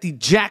who was at the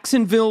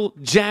Jacksonville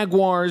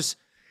Jaguars,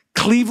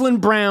 Cleveland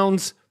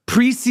Browns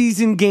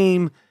preseason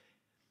game,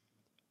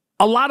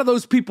 a lot of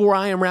those people were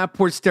I Am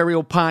Rappaport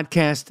Stereo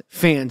podcast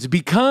fans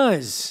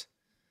because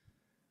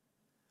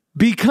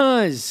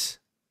Because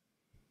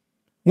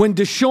when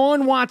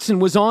Deshaun Watson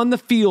was on the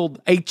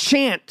field, a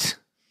chant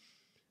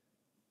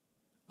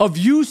of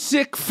 "you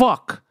sick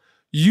fuck,"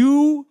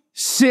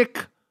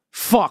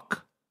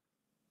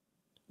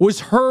 was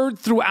heard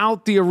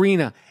throughout the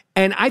arena.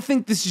 And I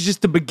think this is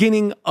just the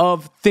beginning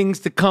of things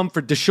to come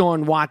for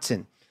Deshaun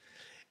Watson.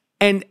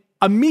 And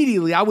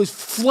immediately I was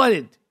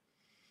flooded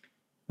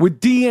with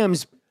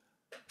DMs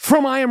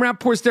from I Am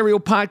Rapaport Stereo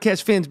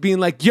podcast fans being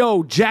like,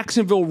 yo,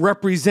 Jacksonville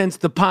represents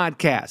the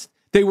podcast.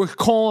 They were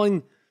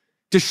calling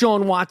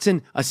Deshaun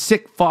Watson a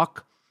sick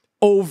fuck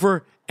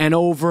over and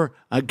over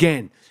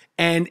again.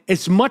 And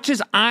as much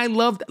as I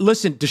loved,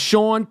 listen,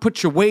 Deshaun,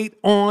 put your weight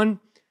on.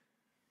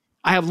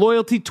 I have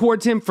loyalty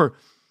towards him for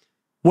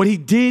what he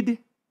did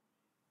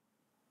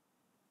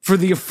for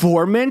the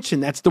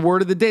aforementioned, that's the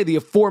word of the day, the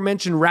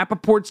aforementioned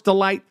Rapaport's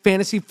Delight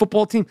fantasy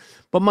football team.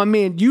 But my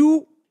man,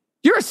 you're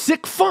a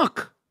sick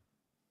fuck.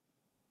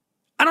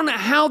 I don't know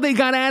how they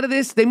got out of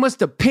this. They must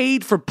have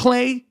paid for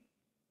play.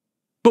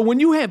 But when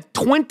you have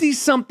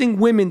 20-something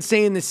women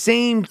saying the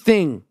same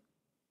thing,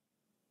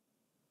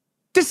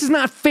 this is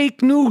not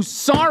fake news.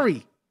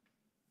 Sorry.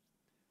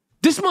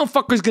 This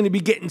motherfucker's going to be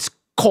getting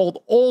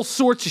called all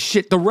sorts of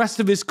shit the rest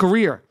of his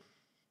career.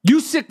 You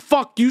sick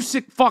fuck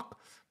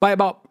by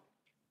about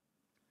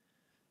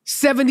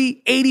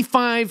 70,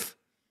 85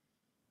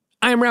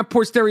 I Am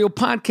Rapaport Stereo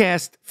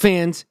podcast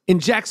fans in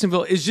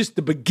Jacksonville is just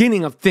the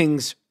beginning of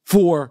things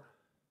for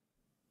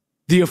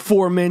the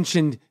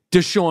aforementioned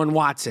Deshaun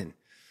Watson.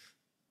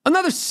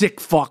 Another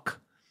sick fuck,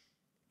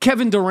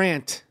 Kevin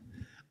Durant.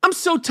 I'm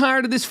so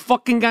tired of this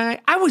fucking guy.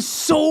 I was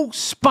so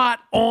spot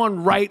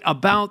on right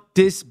about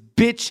this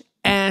bitch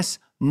ass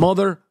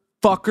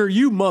motherfucker.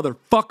 You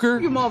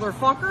motherfucker. You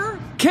motherfucker.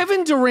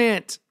 Kevin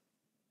Durant.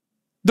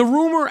 The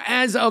rumor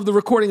as of the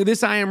recording of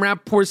this I Am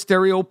Rapaport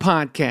Stereo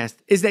podcast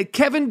is that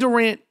Kevin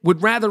Durant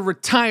would rather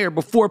retire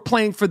before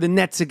playing for the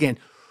Nets again.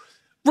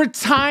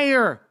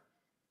 Retire.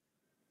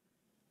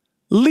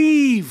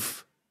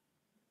 Leave.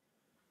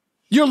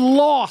 You're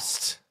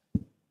lost.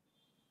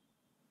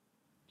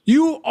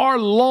 You are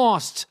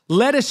lost.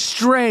 Led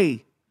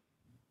astray.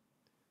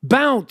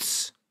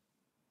 Bounce.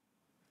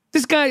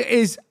 This guy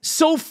is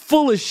so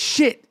full of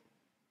shit.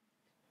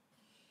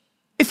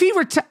 If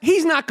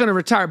he's not going to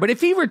retire, but if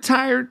he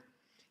retired,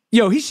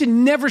 he should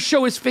never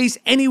show his face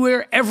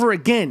anywhere ever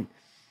again.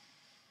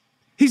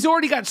 He's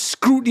already got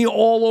scrutiny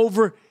all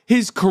over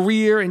his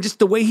career and just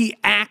the way he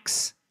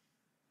acts.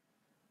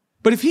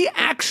 But if he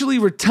actually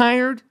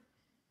retired,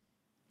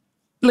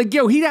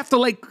 he'd have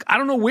to, I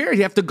don't know where,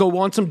 he'd have to go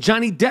on some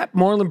Johnny Depp,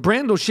 Marlon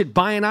Brando shit,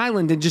 buy an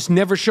island and just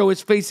never show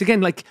his face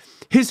again.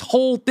 His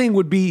whole thing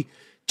would be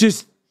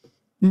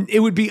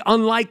it would be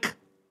unlike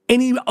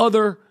any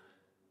other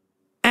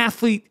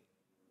athlete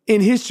in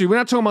history. We're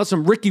not talking about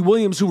some Ricky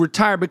Williams who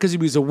retired because he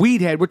was a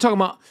weed head. We're talking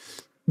about,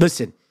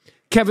 listen,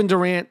 Kevin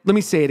Durant, let me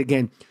say it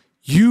again.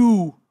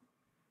 You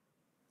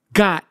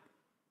got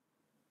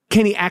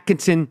Kenny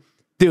Atkinson,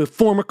 the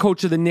former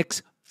coach of the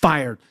Knicks,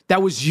 fired.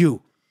 That was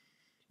you.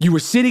 You were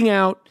sitting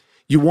out.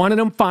 You wanted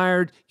him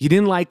fired. You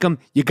didn't like him.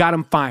 You got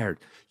him fired.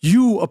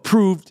 You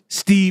approved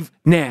Steve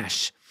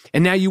Nash.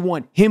 And now you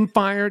want him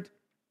fired.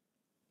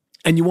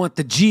 And you want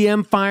the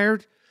GM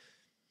fired.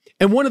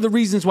 And one of the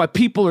reasons why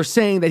people are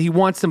saying that he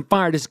wants them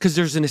fired is because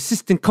there's an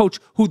assistant coach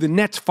who the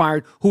Nets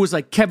fired who was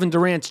like Kevin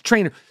Durant's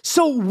trainer.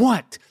 So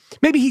what?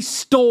 Maybe he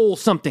stole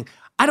something.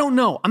 I don't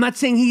know. I'm not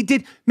saying he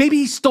did. Maybe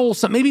he stole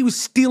something. Maybe he was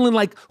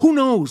stealing, who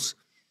knows?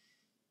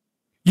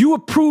 You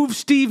approve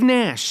Steve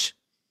Nash.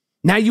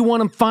 Now you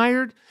want him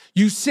fired?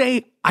 You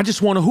say, I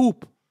just want to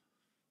hoop.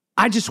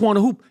 I just want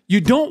to hoop. You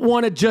don't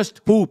want to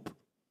just hoop.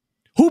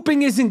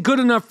 Hooping isn't good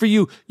enough for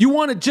you. You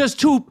want to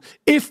just hoop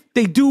if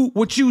they do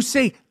what you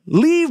say.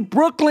 Leave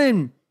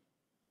Brooklyn.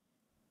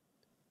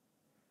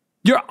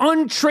 You're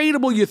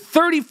untradeable. You're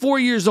 34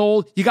 years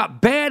old. You got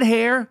bad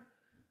hair.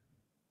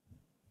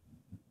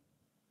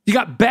 You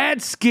got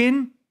bad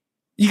skin.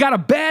 You got a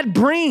bad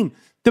brain.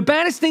 The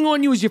baddest thing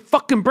on you is your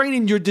fucking brain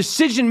and your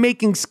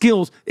decision-making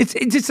skills. It's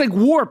just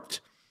warped.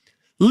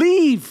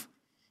 Leave.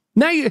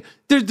 Now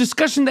there's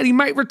discussion that he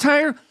might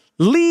retire.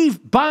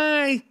 Leave.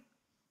 Bye.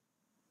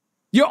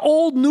 You're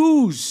old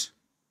news.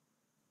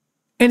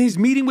 And his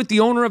meeting with the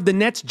owner of the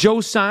Nets,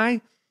 Joe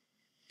Tsai,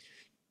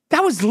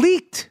 that was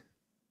leaked.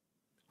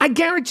 I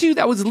guarantee you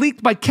that was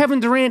leaked by Kevin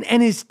Durant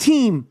and his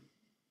team.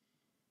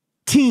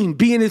 Team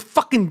being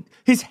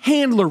his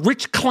handler,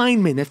 Rich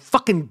Kleinman, that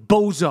fucking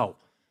bozo.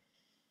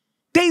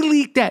 They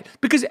leaked that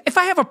because if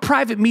I have a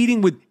private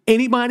meeting with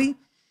anybody,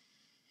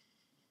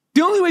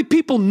 the only way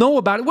people know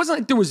about it wasn't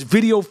like there was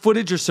video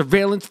footage or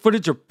surveillance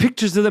footage or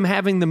pictures of them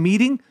having the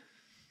meeting.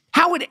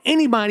 How would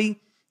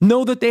anybody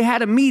know that they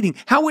had a meeting?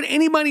 How would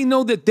anybody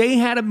know that they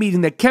had a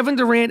meeting, that Kevin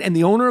Durant and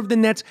the owner of the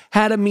Nets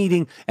had a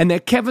meeting, and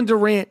that Kevin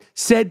Durant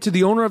said to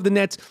the owner of the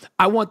Nets,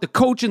 I want the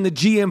coach and the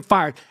GM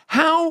fired?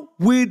 How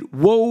would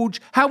Woj,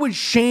 how would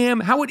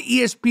Sham, how would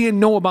ESPN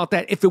know about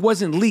that if it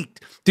wasn't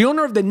leaked? The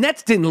owner of the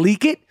Nets didn't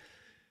leak it.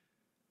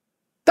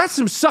 That's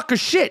some sucker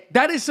shit.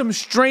 That is some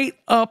straight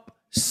up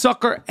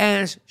sucker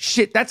ass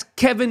shit. That's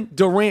Kevin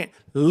Durant.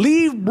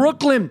 Leave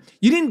Brooklyn.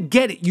 You didn't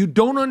get it. You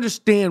don't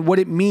understand what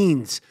it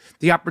means.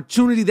 The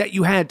opportunity that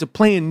you had to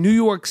play in New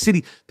York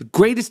City, the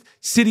greatest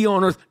city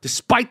on earth,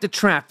 despite the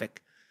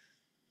traffic.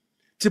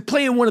 To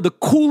play in one of the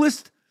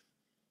coolest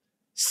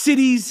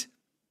cities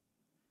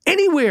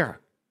anywhere.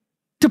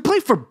 To play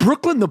for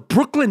Brooklyn, the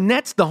Brooklyn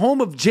Nets, the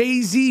home of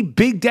Jay-Z,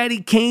 Big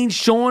Daddy Kane,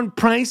 Sean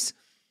Price,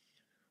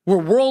 where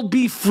World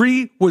Be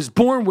Free was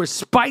born, where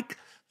Spike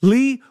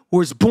Lee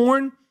was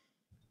born,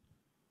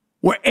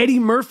 where Eddie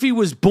Murphy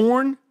was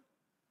born,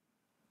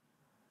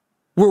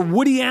 where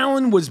Woody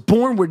Allen was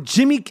born, where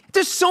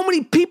there's so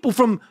many people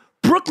from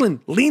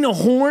Brooklyn. Lena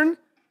Horne.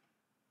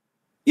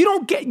 You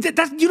don't get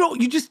that.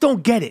 You just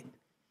don't get it.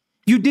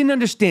 You didn't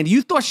understand.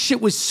 You thought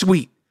shit was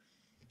sweet.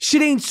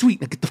 Shit ain't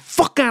sweet. Now get the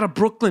fuck out of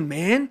Brooklyn,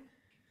 man.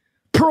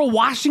 Pearl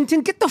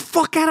Washington, get the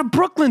fuck out of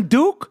Brooklyn,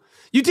 Duke.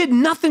 You did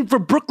nothing for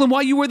Brooklyn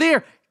while you were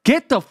there.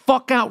 Get the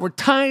fuck out.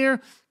 Retire.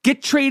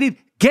 Get traded.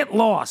 Get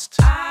lost.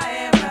 I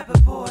Am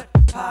Rappaport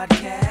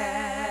Podcast.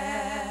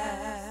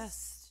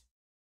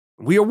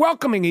 We are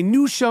welcoming a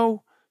new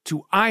show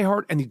to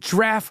iHeart and the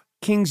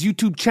DraftKings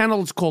YouTube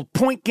channel. It's called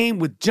Point Game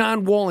with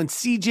John Wall and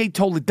CJ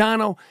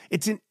Toledano.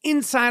 It's an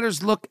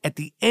insider's look at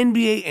the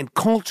NBA and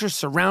culture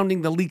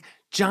surrounding the league.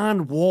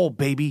 John Wall,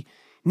 baby.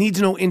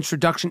 Needs no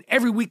introduction.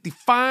 Every week, the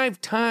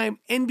 5-time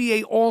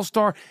NBA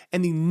All-Star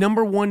and the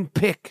number 1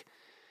 pick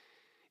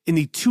in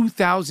the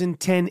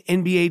 2010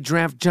 NBA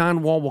Draft,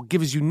 John Wall will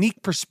give his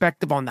unique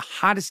perspective on the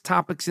hottest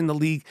topics in the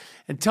league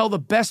and tell the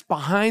best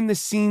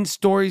behind-the-scenes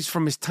stories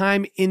from his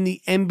time in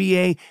the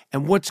NBA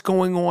and what's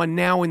going on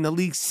now in the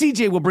league.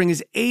 CJ will bring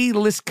his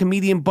A-list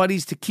comedian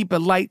buddies to keep it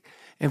light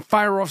and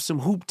fire off some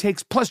hoop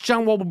takes. Plus,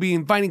 John Wall will be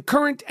inviting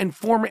current and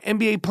former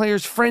NBA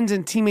players, friends,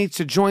 and teammates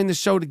to join the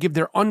show to give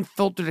their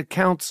unfiltered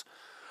accounts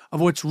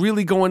of what's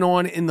really going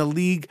on in the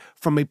league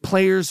from a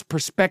player's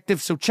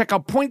perspective. So check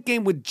out Point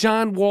Game with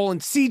John Wall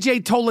and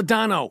CJ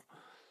Toledano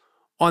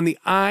on the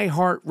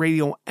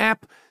iHeartRadio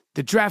app,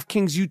 the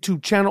DraftKings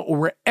YouTube channel, or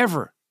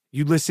wherever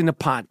you listen to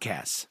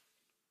podcasts.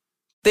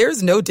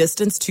 There's no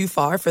distance too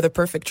far for the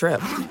perfect trip.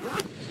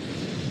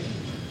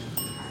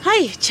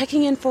 Hi,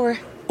 checking in for...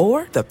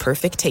 Or the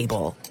perfect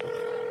table.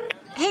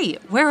 Hey,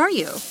 where are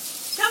you?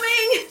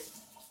 Coming!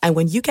 And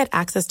when you get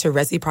access to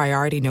Resi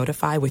Priority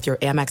Notify with your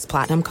Amex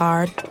Platinum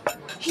card...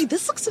 Hey,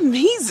 this looks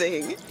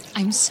amazing.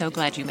 I'm so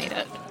glad you made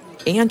it.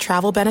 And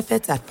travel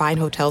benefits at fine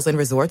hotels and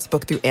resorts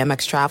booked through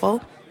Amex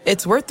Travel,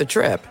 it's worth the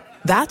trip.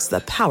 That's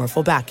the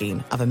powerful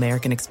backing of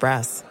American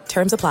Express.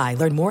 Terms apply.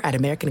 Learn more at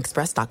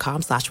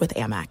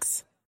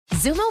americanexpress.com/withAmex.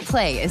 Zumo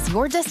Play is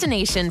your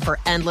destination for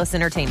endless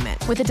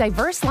entertainment. With a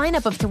diverse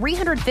lineup of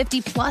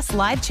 350 plus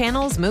live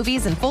channels,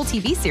 movies, and full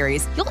TV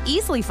series, you'll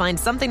easily find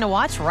something to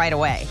watch right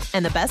away.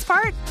 And the best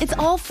part? It's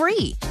all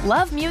free.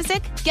 Love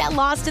music? Get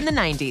lost in the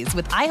 90s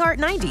with iHeart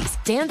 90s,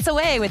 dance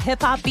away with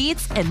hip-hop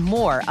beats, and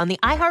more on the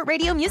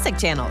iHeartRadio music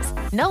channels.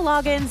 No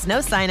logins, no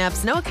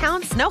signups, no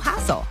accounts, no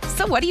hassle.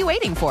 So what are you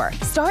waiting for?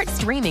 Start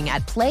streaming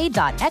at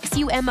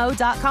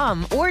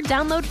play.xumo.com or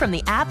download from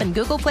the app and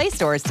Google Play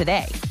stores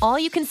today. All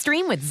you can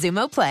stream with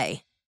Zumo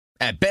Play.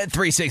 At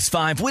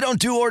Bet365, we don't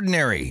do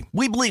ordinary.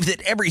 We believe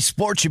that every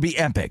sport should be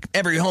epic.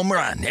 Every home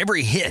run,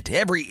 every hit,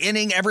 every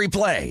inning, every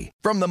play.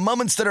 From the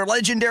moments that are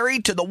legendary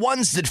to the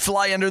ones that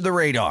fly under the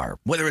radar.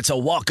 Whether it's a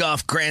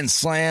walk-off grand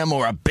slam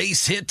or a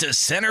base hit to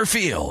center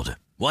field.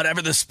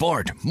 Whatever the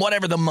sport,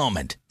 whatever the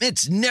moment.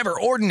 It's never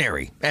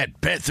ordinary at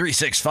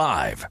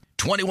Bet365.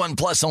 21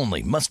 plus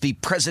only. Must be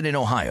present in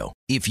Ohio.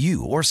 If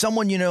you or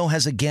someone you know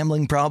has a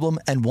gambling problem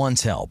and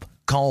wants help,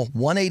 call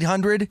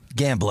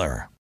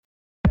 1-800-GAMBLER.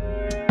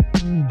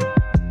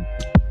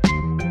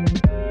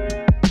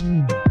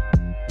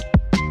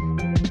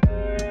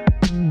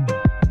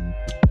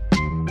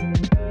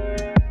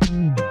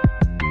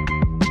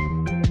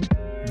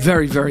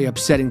 Very, very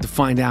upsetting to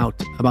find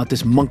out about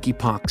this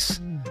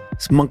monkeypox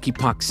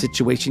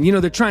situation. You know,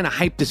 they're trying to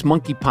hype this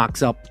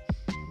monkeypox up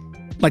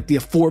like the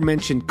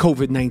aforementioned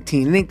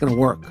COVID-19. It ain't going to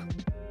work.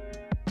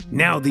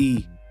 Now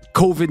the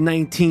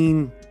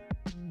COVID-19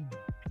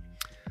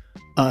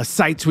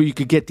 sites where you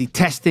could get the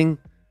testing,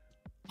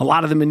 a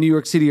lot of them in New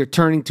York City are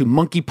turning to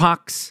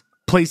monkeypox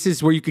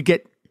places where you could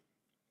get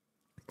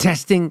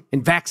testing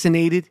and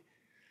vaccinated.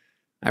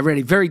 I read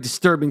a very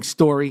disturbing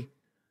story.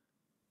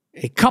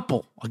 A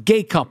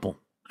gay couple,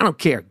 I don't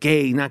care,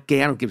 gay, not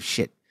gay, I don't give a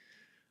shit.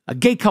 A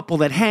gay couple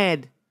that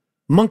had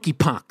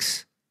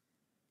monkeypox,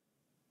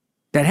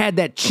 that had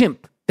that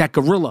chimp, that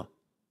gorilla,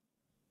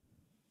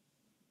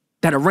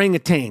 that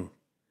orangutan.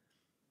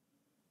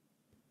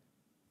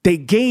 They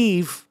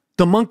gave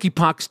the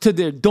monkeypox to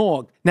their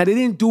dog. Now, they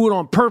didn't do it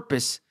on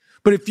purpose,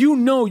 but if you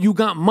know you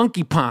got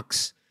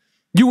monkeypox,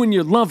 you and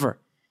your lover,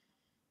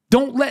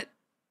 don't let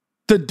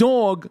the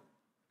dog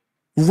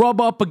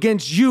rub up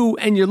against you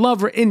and your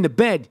lover in the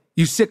bed.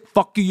 You sick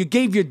fucker. You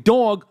gave your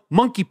dog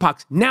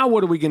monkeypox. Now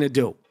what are we going to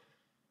do?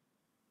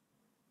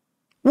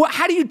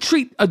 How do you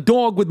treat a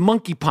dog with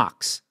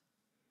monkeypox?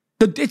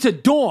 It's a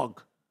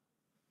dog.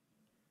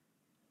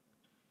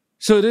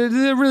 So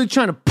they're really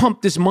trying to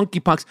pump this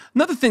monkeypox.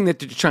 Another thing that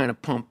they're trying to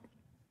pump,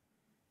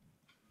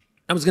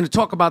 I was going to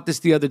talk about this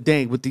the other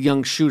day with the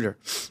young shooter,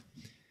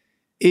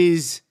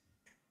 is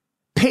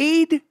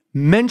paid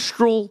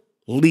menstrual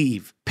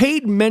leave.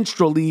 Paid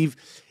menstrual leave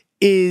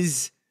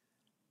it's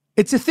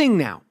a thing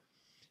now.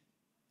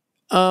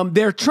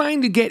 They're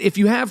trying to get, if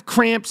you have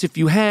cramps, if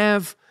you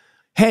have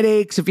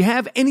headaches, if you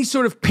have any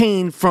sort of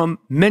pain from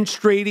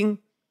menstruating,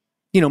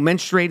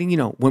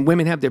 when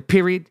women have their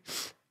period,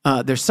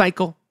 their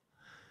cycle,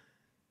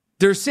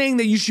 they're saying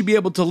that you should be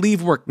able to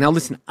leave work. Now,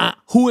 listen,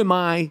 who am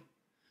I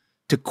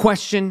to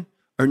question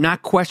or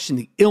not question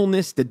the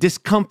illness, the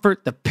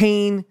discomfort, the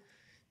pain,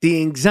 the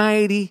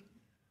anxiety?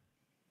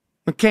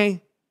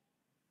 Okay?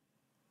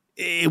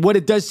 What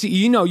it does to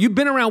you, you've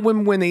been around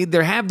women when they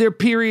have their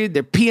period,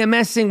 they're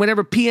PMSing,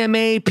 whatever,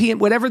 PMA,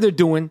 whatever they're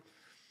doing.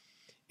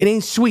 It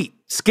ain't sweet,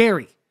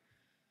 scary.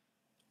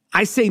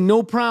 I say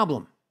no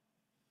problem.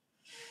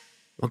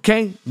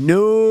 Okay?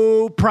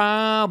 No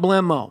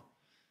problemo.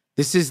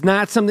 This is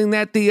not something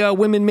that the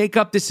women make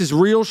up. This is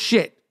real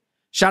shit.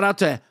 Shout out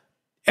to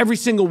every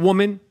single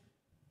woman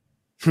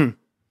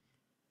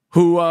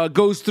who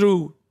goes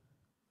through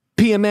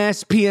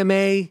PMS,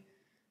 PMA,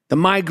 the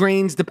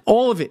migraines,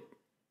 all of it.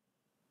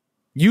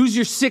 Use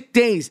your sick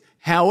days.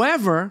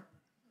 However,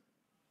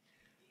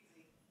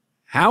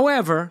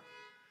 I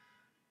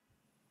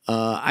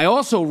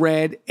also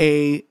read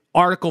an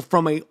article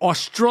from an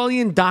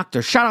Australian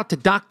doctor. Shout out to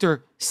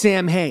Dr.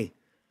 Sam Hay,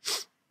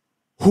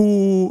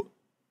 who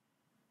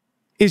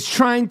is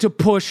trying to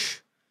push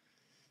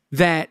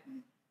that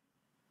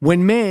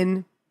when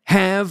men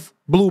have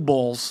blue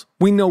balls,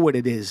 we know what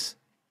it is.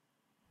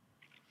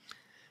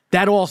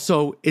 That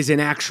also is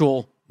an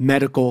actual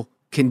medical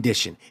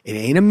condition. It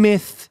ain't a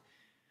myth.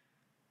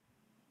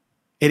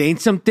 It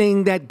ain't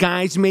something that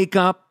guys make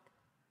up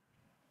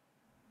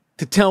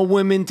to tell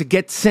women to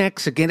get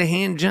sex or get a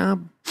hand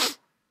job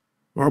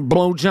or a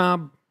blow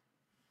job.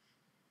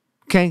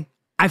 Okay?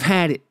 I've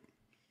had it.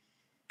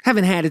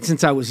 Haven't had it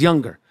since I was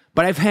younger,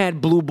 but I've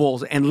had blue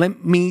balls. And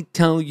let me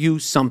tell you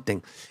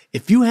something.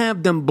 If you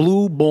have them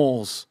blue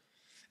balls,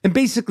 and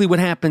basically what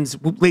happens,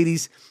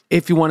 ladies,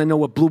 if you want to know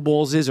what blue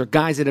balls is, or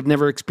guys that have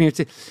never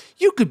experienced it,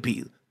 you could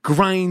be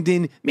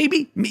grinding.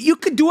 Maybe you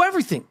could do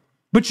everything,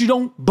 but you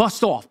don't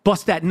bust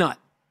that nut.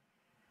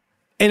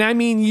 And I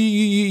mean,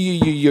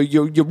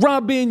 you're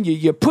rubbing,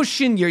 you're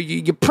pushing,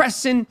 you're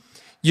pressing,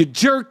 you're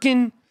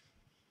jerking,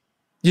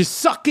 you're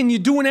sucking, you're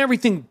doing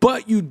everything,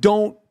 but you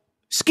don't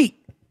skeet.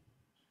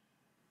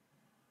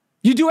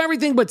 You do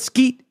everything but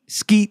skeet.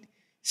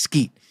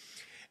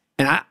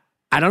 And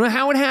I don't know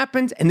how it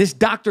happens, and this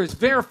doctor is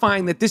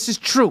verifying that this is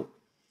true.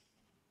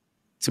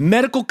 It's a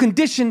medical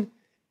condition,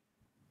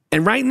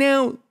 and right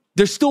now,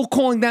 they're still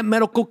calling that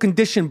medical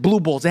condition blue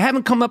balls. They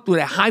haven't come up with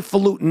a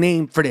highfalutin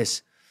name for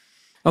this,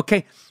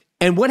 okay?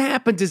 And what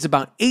happens is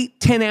about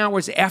 8-10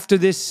 hours after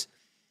this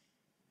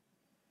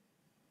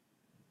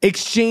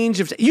exchange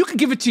of, you can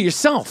give it to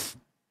yourself,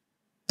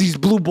 these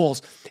blue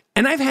balls.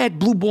 And I've had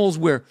blue balls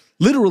where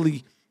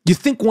literally you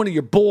think one of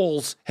your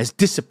balls has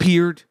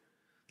disappeared.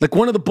 Like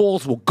one of the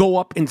balls will go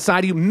up inside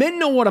of you. Men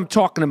know what I'm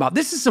talking about.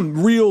 This is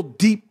some real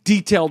deep,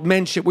 detailed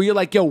men shit where you're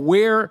like, yo,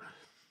 where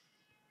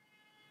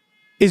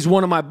is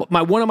one of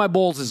my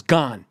balls is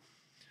gone.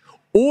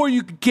 Or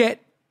you could get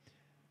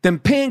them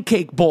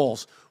pancake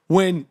balls.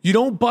 When you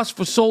don't bust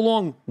for so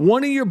long,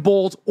 one of your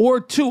balls or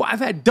two, I've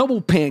had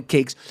double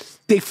pancakes,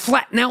 they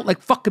flatten out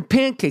like fucking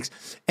pancakes.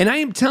 And I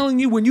am telling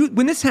you,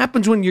 when this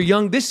happens when you're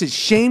young, this is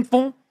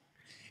shameful.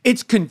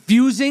 It's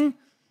confusing.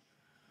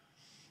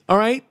 All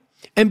right?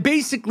 And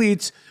basically,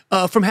 it's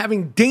from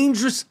having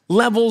dangerous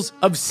levels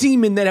of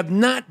semen that have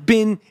not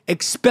been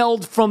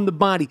expelled from the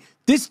body.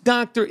 This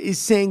doctor is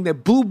saying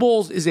that blue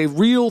balls is a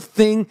real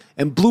thing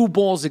and blue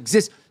balls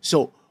exist.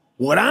 So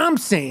what I'm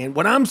saying,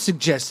 what I'm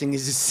suggesting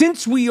is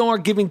since we are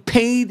giving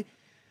paid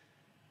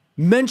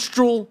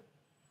menstrual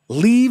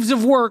leaves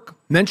of work,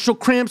 menstrual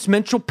cramps,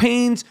 menstrual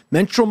pains,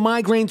 menstrual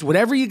migraines,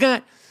 whatever you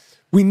got,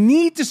 we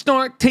need to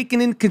start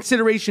taking into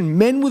consideration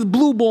men with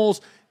blue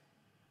balls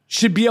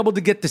should be able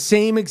to get the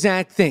same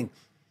exact thing,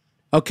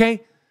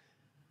 okay?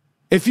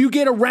 If you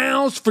get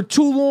aroused for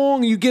too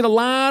long, you get a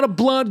lot of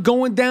blood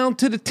going down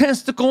to the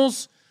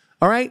testicles,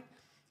 all right?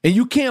 And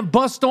you can't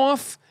bust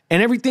off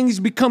and everything's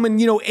becoming,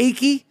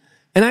 achy.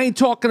 And I ain't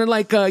talking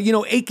like,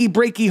 achy,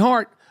 breaky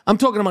heart. I'm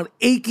talking about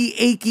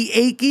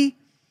achy.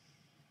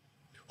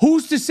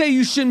 Who's to say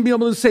you shouldn't be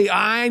able to say,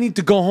 I need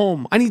to go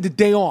home. I need the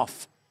day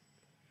off,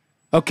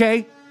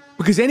 okay?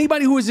 Because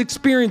anybody who has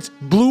experienced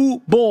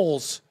blue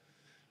balls,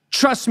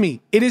 trust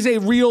me, it is a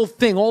real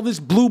thing. All these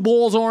blue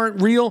balls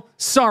aren't real.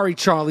 Sorry,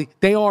 Charlie.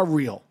 They are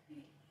real.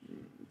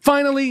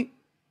 Finally,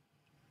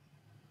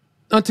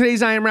 on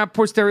today's I Am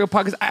Rappaport Stereo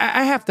Podcast,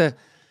 I have to...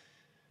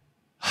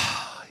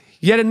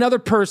 Yet another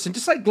person,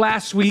 just like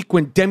last week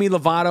when Demi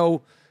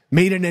Lovato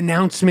made an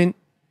announcement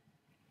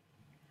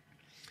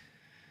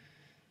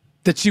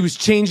that she was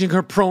changing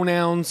her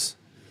pronouns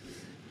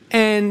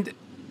and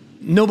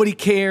nobody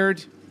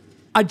cared.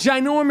 A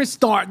ginormous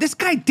star. This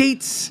guy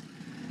dates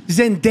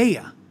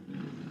Zendaya.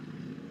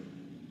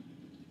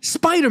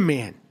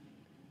 Spider-Man,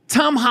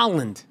 Tom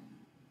Holland,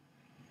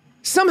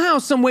 somehow,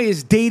 some way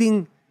is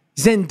dating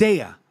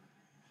Zendaya.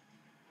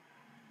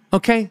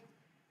 Okay?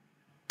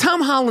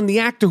 Tom Holland, the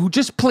actor who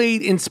just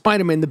played in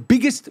Spider-Man, the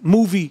biggest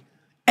movie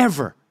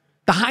ever,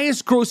 the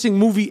highest grossing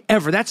movie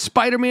ever. That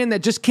Spider-Man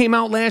that just came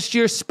out last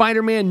year,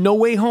 Spider-Man No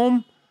Way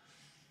Home,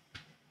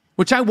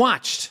 which I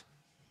watched,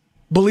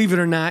 believe it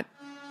or not.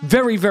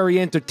 Very, very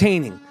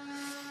entertaining.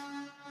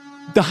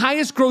 The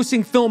highest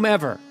grossing film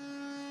ever.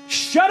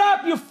 Shut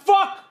up, you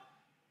fuck!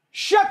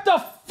 Shut the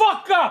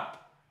fuck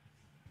up!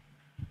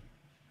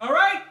 All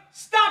right?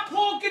 Stop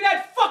honking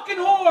that fucking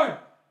horn!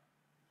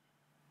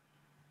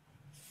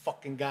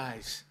 Fucking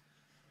guys.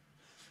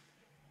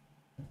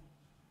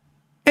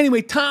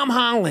 Anyway, Tom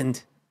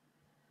Holland.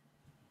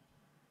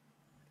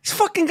 This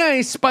fucking guy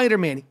is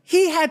Spider-Man.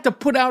 He had to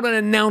put out an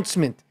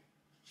announcement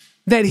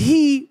that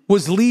he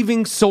was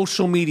leaving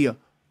social media.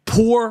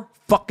 Poor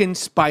fucking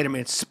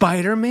Spider-Man.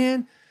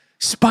 Spider-Man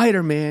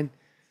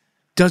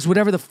does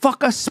whatever the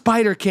fuck a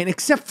spider can,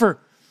 except for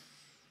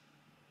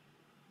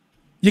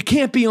you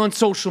can't be on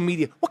social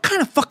media. What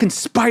kind of fucking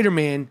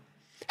Spider-Man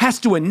has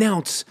to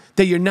announce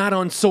that you're not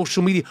on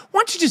social media? Why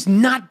don't you just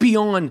not be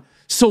on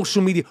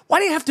social media? Why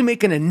do you have to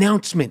make an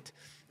announcement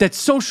that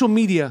social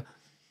media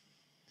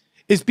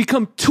has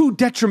become too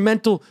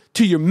detrimental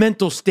to your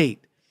mental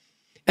state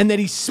and that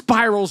he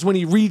spirals when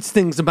he reads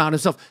things about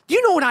himself? Do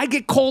you know what I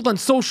get called on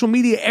social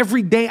media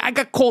every day? I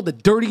got called a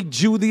dirty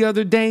Jew the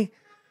other day.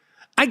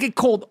 I get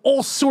called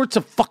all sorts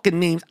of fucking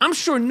names. I'm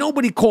sure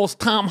nobody calls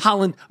Tom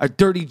Holland a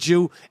dirty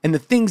Jew, and the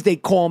things they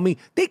call me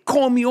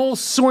all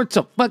sorts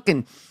of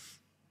fucking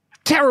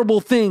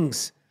terrible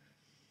things.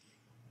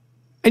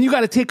 And you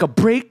got to take a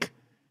break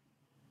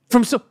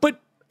from but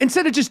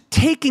instead of just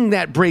taking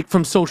that break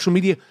from social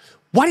media,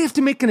 why do you have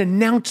to make an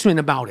announcement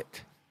about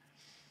it?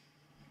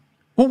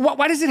 Well,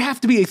 why does it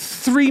have to be a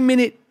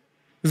 3-minute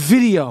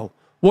video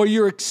where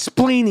you're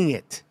explaining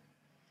it?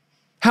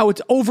 How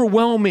it's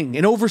overwhelming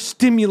and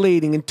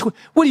overstimulating. And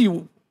what do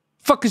you,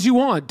 fuck is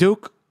you on,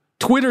 Duke?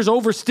 Twitter's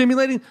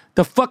overstimulating?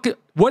 The fuck,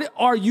 what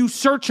are you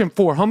searching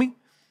for, homie?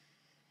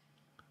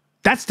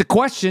 That's the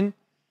question.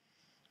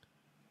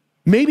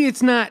 Maybe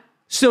it's not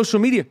social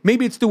media.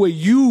 Maybe it's the way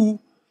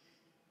you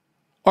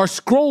are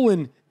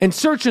scrolling and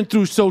searching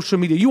through social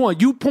media. You want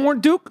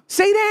YouPorn, Duke?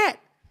 Say that.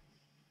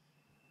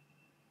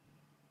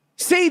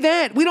 Say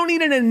that. We don't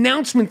need an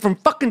announcement from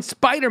fucking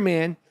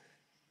Spider-Man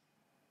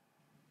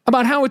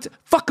about how it's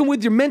fucking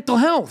with your mental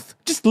health.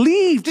 Just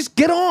leave. Just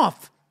get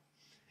off.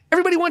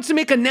 Everybody wants to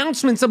make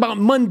announcements about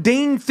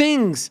mundane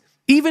things.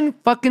 Even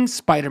fucking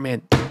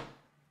Spider-Man.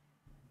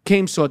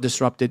 Came, saw,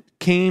 disrupted.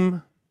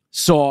 Came,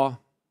 saw,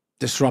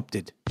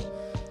 disrupted.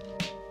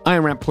 I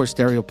Am Rappaport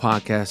Stereo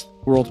Podcast.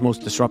 World's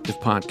most disruptive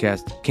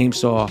podcast. Came,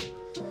 saw,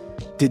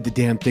 did the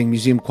damn thing.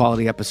 Museum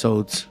quality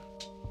episodes.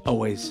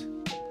 Always.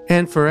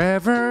 And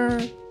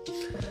forever.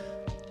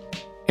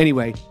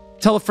 Anyway.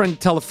 Tell a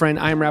friend,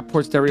 I Am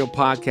Rappaport Stereo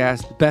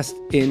Podcast. Best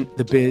in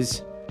the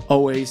biz,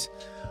 always.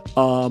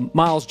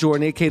 Miles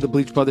Jordan, a.k.a. the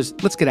Bleach Brothers.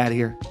 Let's get out of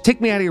here. Take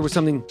me out of here with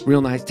something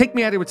real nice. Take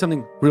me out of here with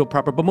something real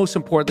proper. But most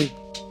importantly,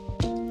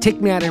 take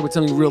me out of here with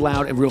something real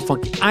loud and real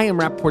funky. I Am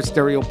Rappaport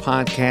Stereo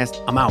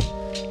Podcast. I'm out.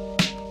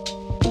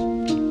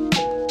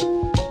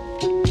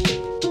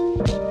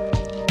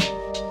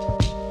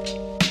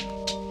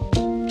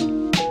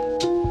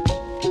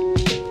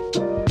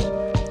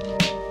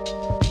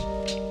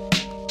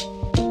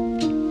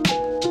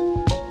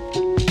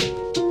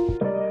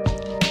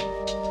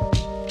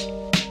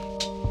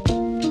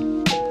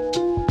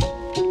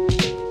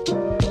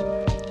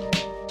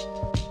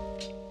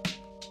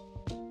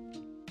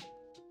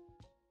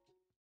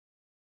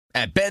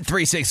 At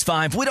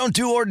Bet365, we don't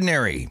do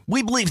ordinary.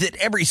 We believe that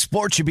every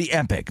sport should be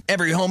epic.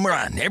 Every home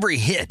run, every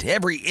hit,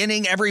 every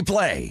inning, every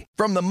play.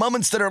 From the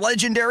moments that are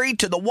legendary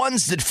to the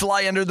ones that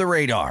fly under the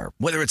radar.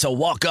 Whether it's a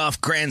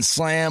walk-off grand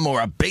slam or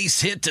a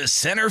base hit to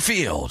center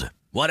field.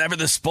 Whatever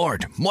the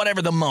sport,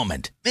 whatever the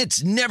moment.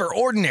 It's never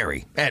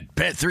ordinary at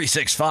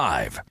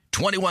Bet365.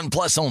 21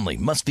 plus only.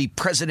 Must be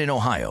present in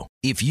Ohio.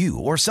 If you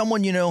or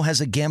someone you know has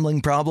a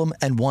gambling problem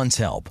and wants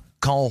help,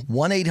 call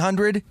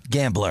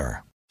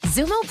 1-800-GAMBLER.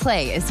 Xumo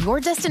Play is your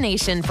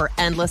destination for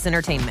endless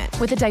entertainment.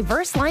 With a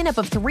diverse lineup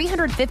of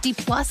 350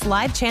 plus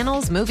live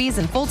channels, movies,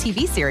 and full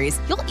TV series,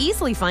 you'll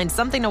easily find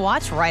something to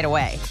watch right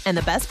away. And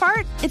the best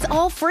part? It's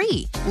all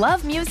free.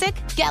 Love music?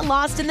 Get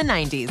lost in the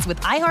 90s with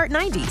iHeart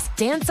 90s,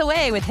 dance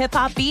away with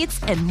hip-hop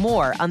beats, and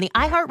more on the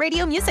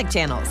iHeartRadio music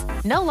channels.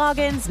 No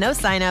logins, no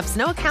signups,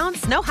 no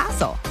accounts, no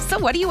hassle. So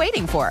what are you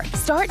waiting for?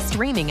 Start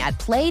streaming at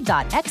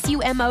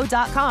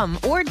play.xumo.com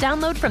or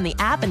download from the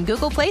app and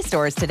Google Play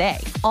stores today.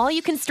 All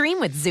you can stream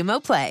with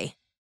Xumo Play.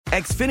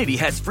 Xfinity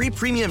has free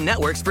premium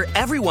networks for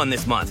everyone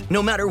this month,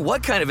 no matter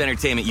what kind of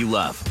entertainment you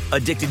love.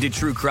 Addicted to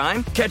true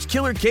crime? Catch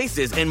killer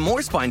cases and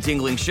more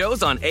spine-tingling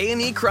shows on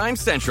A&E Crime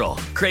Central.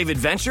 Crave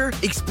adventure?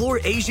 Explore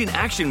Asian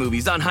action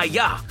movies on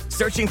Hi-Ya.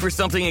 Searching for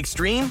something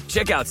extreme?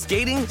 Check out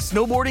skating,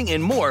 snowboarding,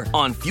 and more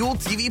on Fuel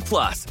TV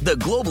Plus, the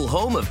global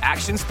home of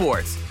action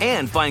sports.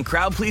 And find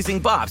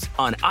crowd-pleasing bops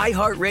on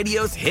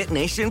iHeartRadio's Hit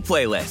Nation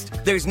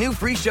playlist. There's new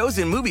free shows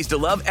and movies to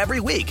love every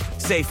week.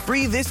 Say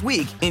free this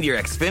week in your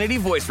Xfinity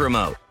voice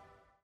remote.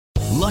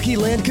 Lucky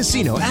Land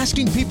Casino,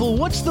 asking people,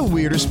 what's the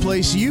weirdest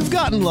place you've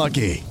gotten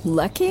lucky?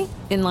 Lucky?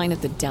 In line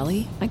at the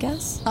deli, I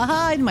guess?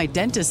 Aha, in my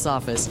dentist's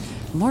office.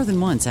 More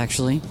than once,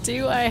 actually.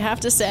 Do I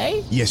have to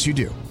say? Yes, you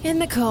do. In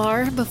the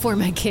car before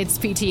my kids'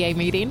 PTA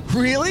meeting.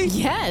 Really?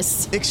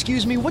 Yes.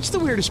 Excuse me, what's the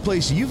weirdest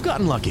place you've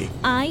gotten lucky?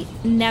 I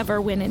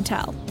never win and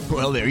tell.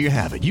 Well, there you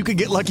have it. You can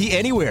get lucky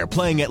anywhere,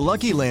 playing at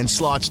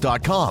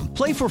LuckyLandSlots.com.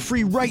 Play for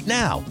free right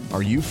now.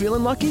 Are you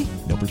feeling lucky?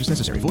 No purchase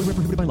necessary. Void where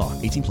prohibited by law.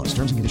 18 plus.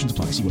 Terms and conditions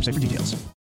apply. See website for details.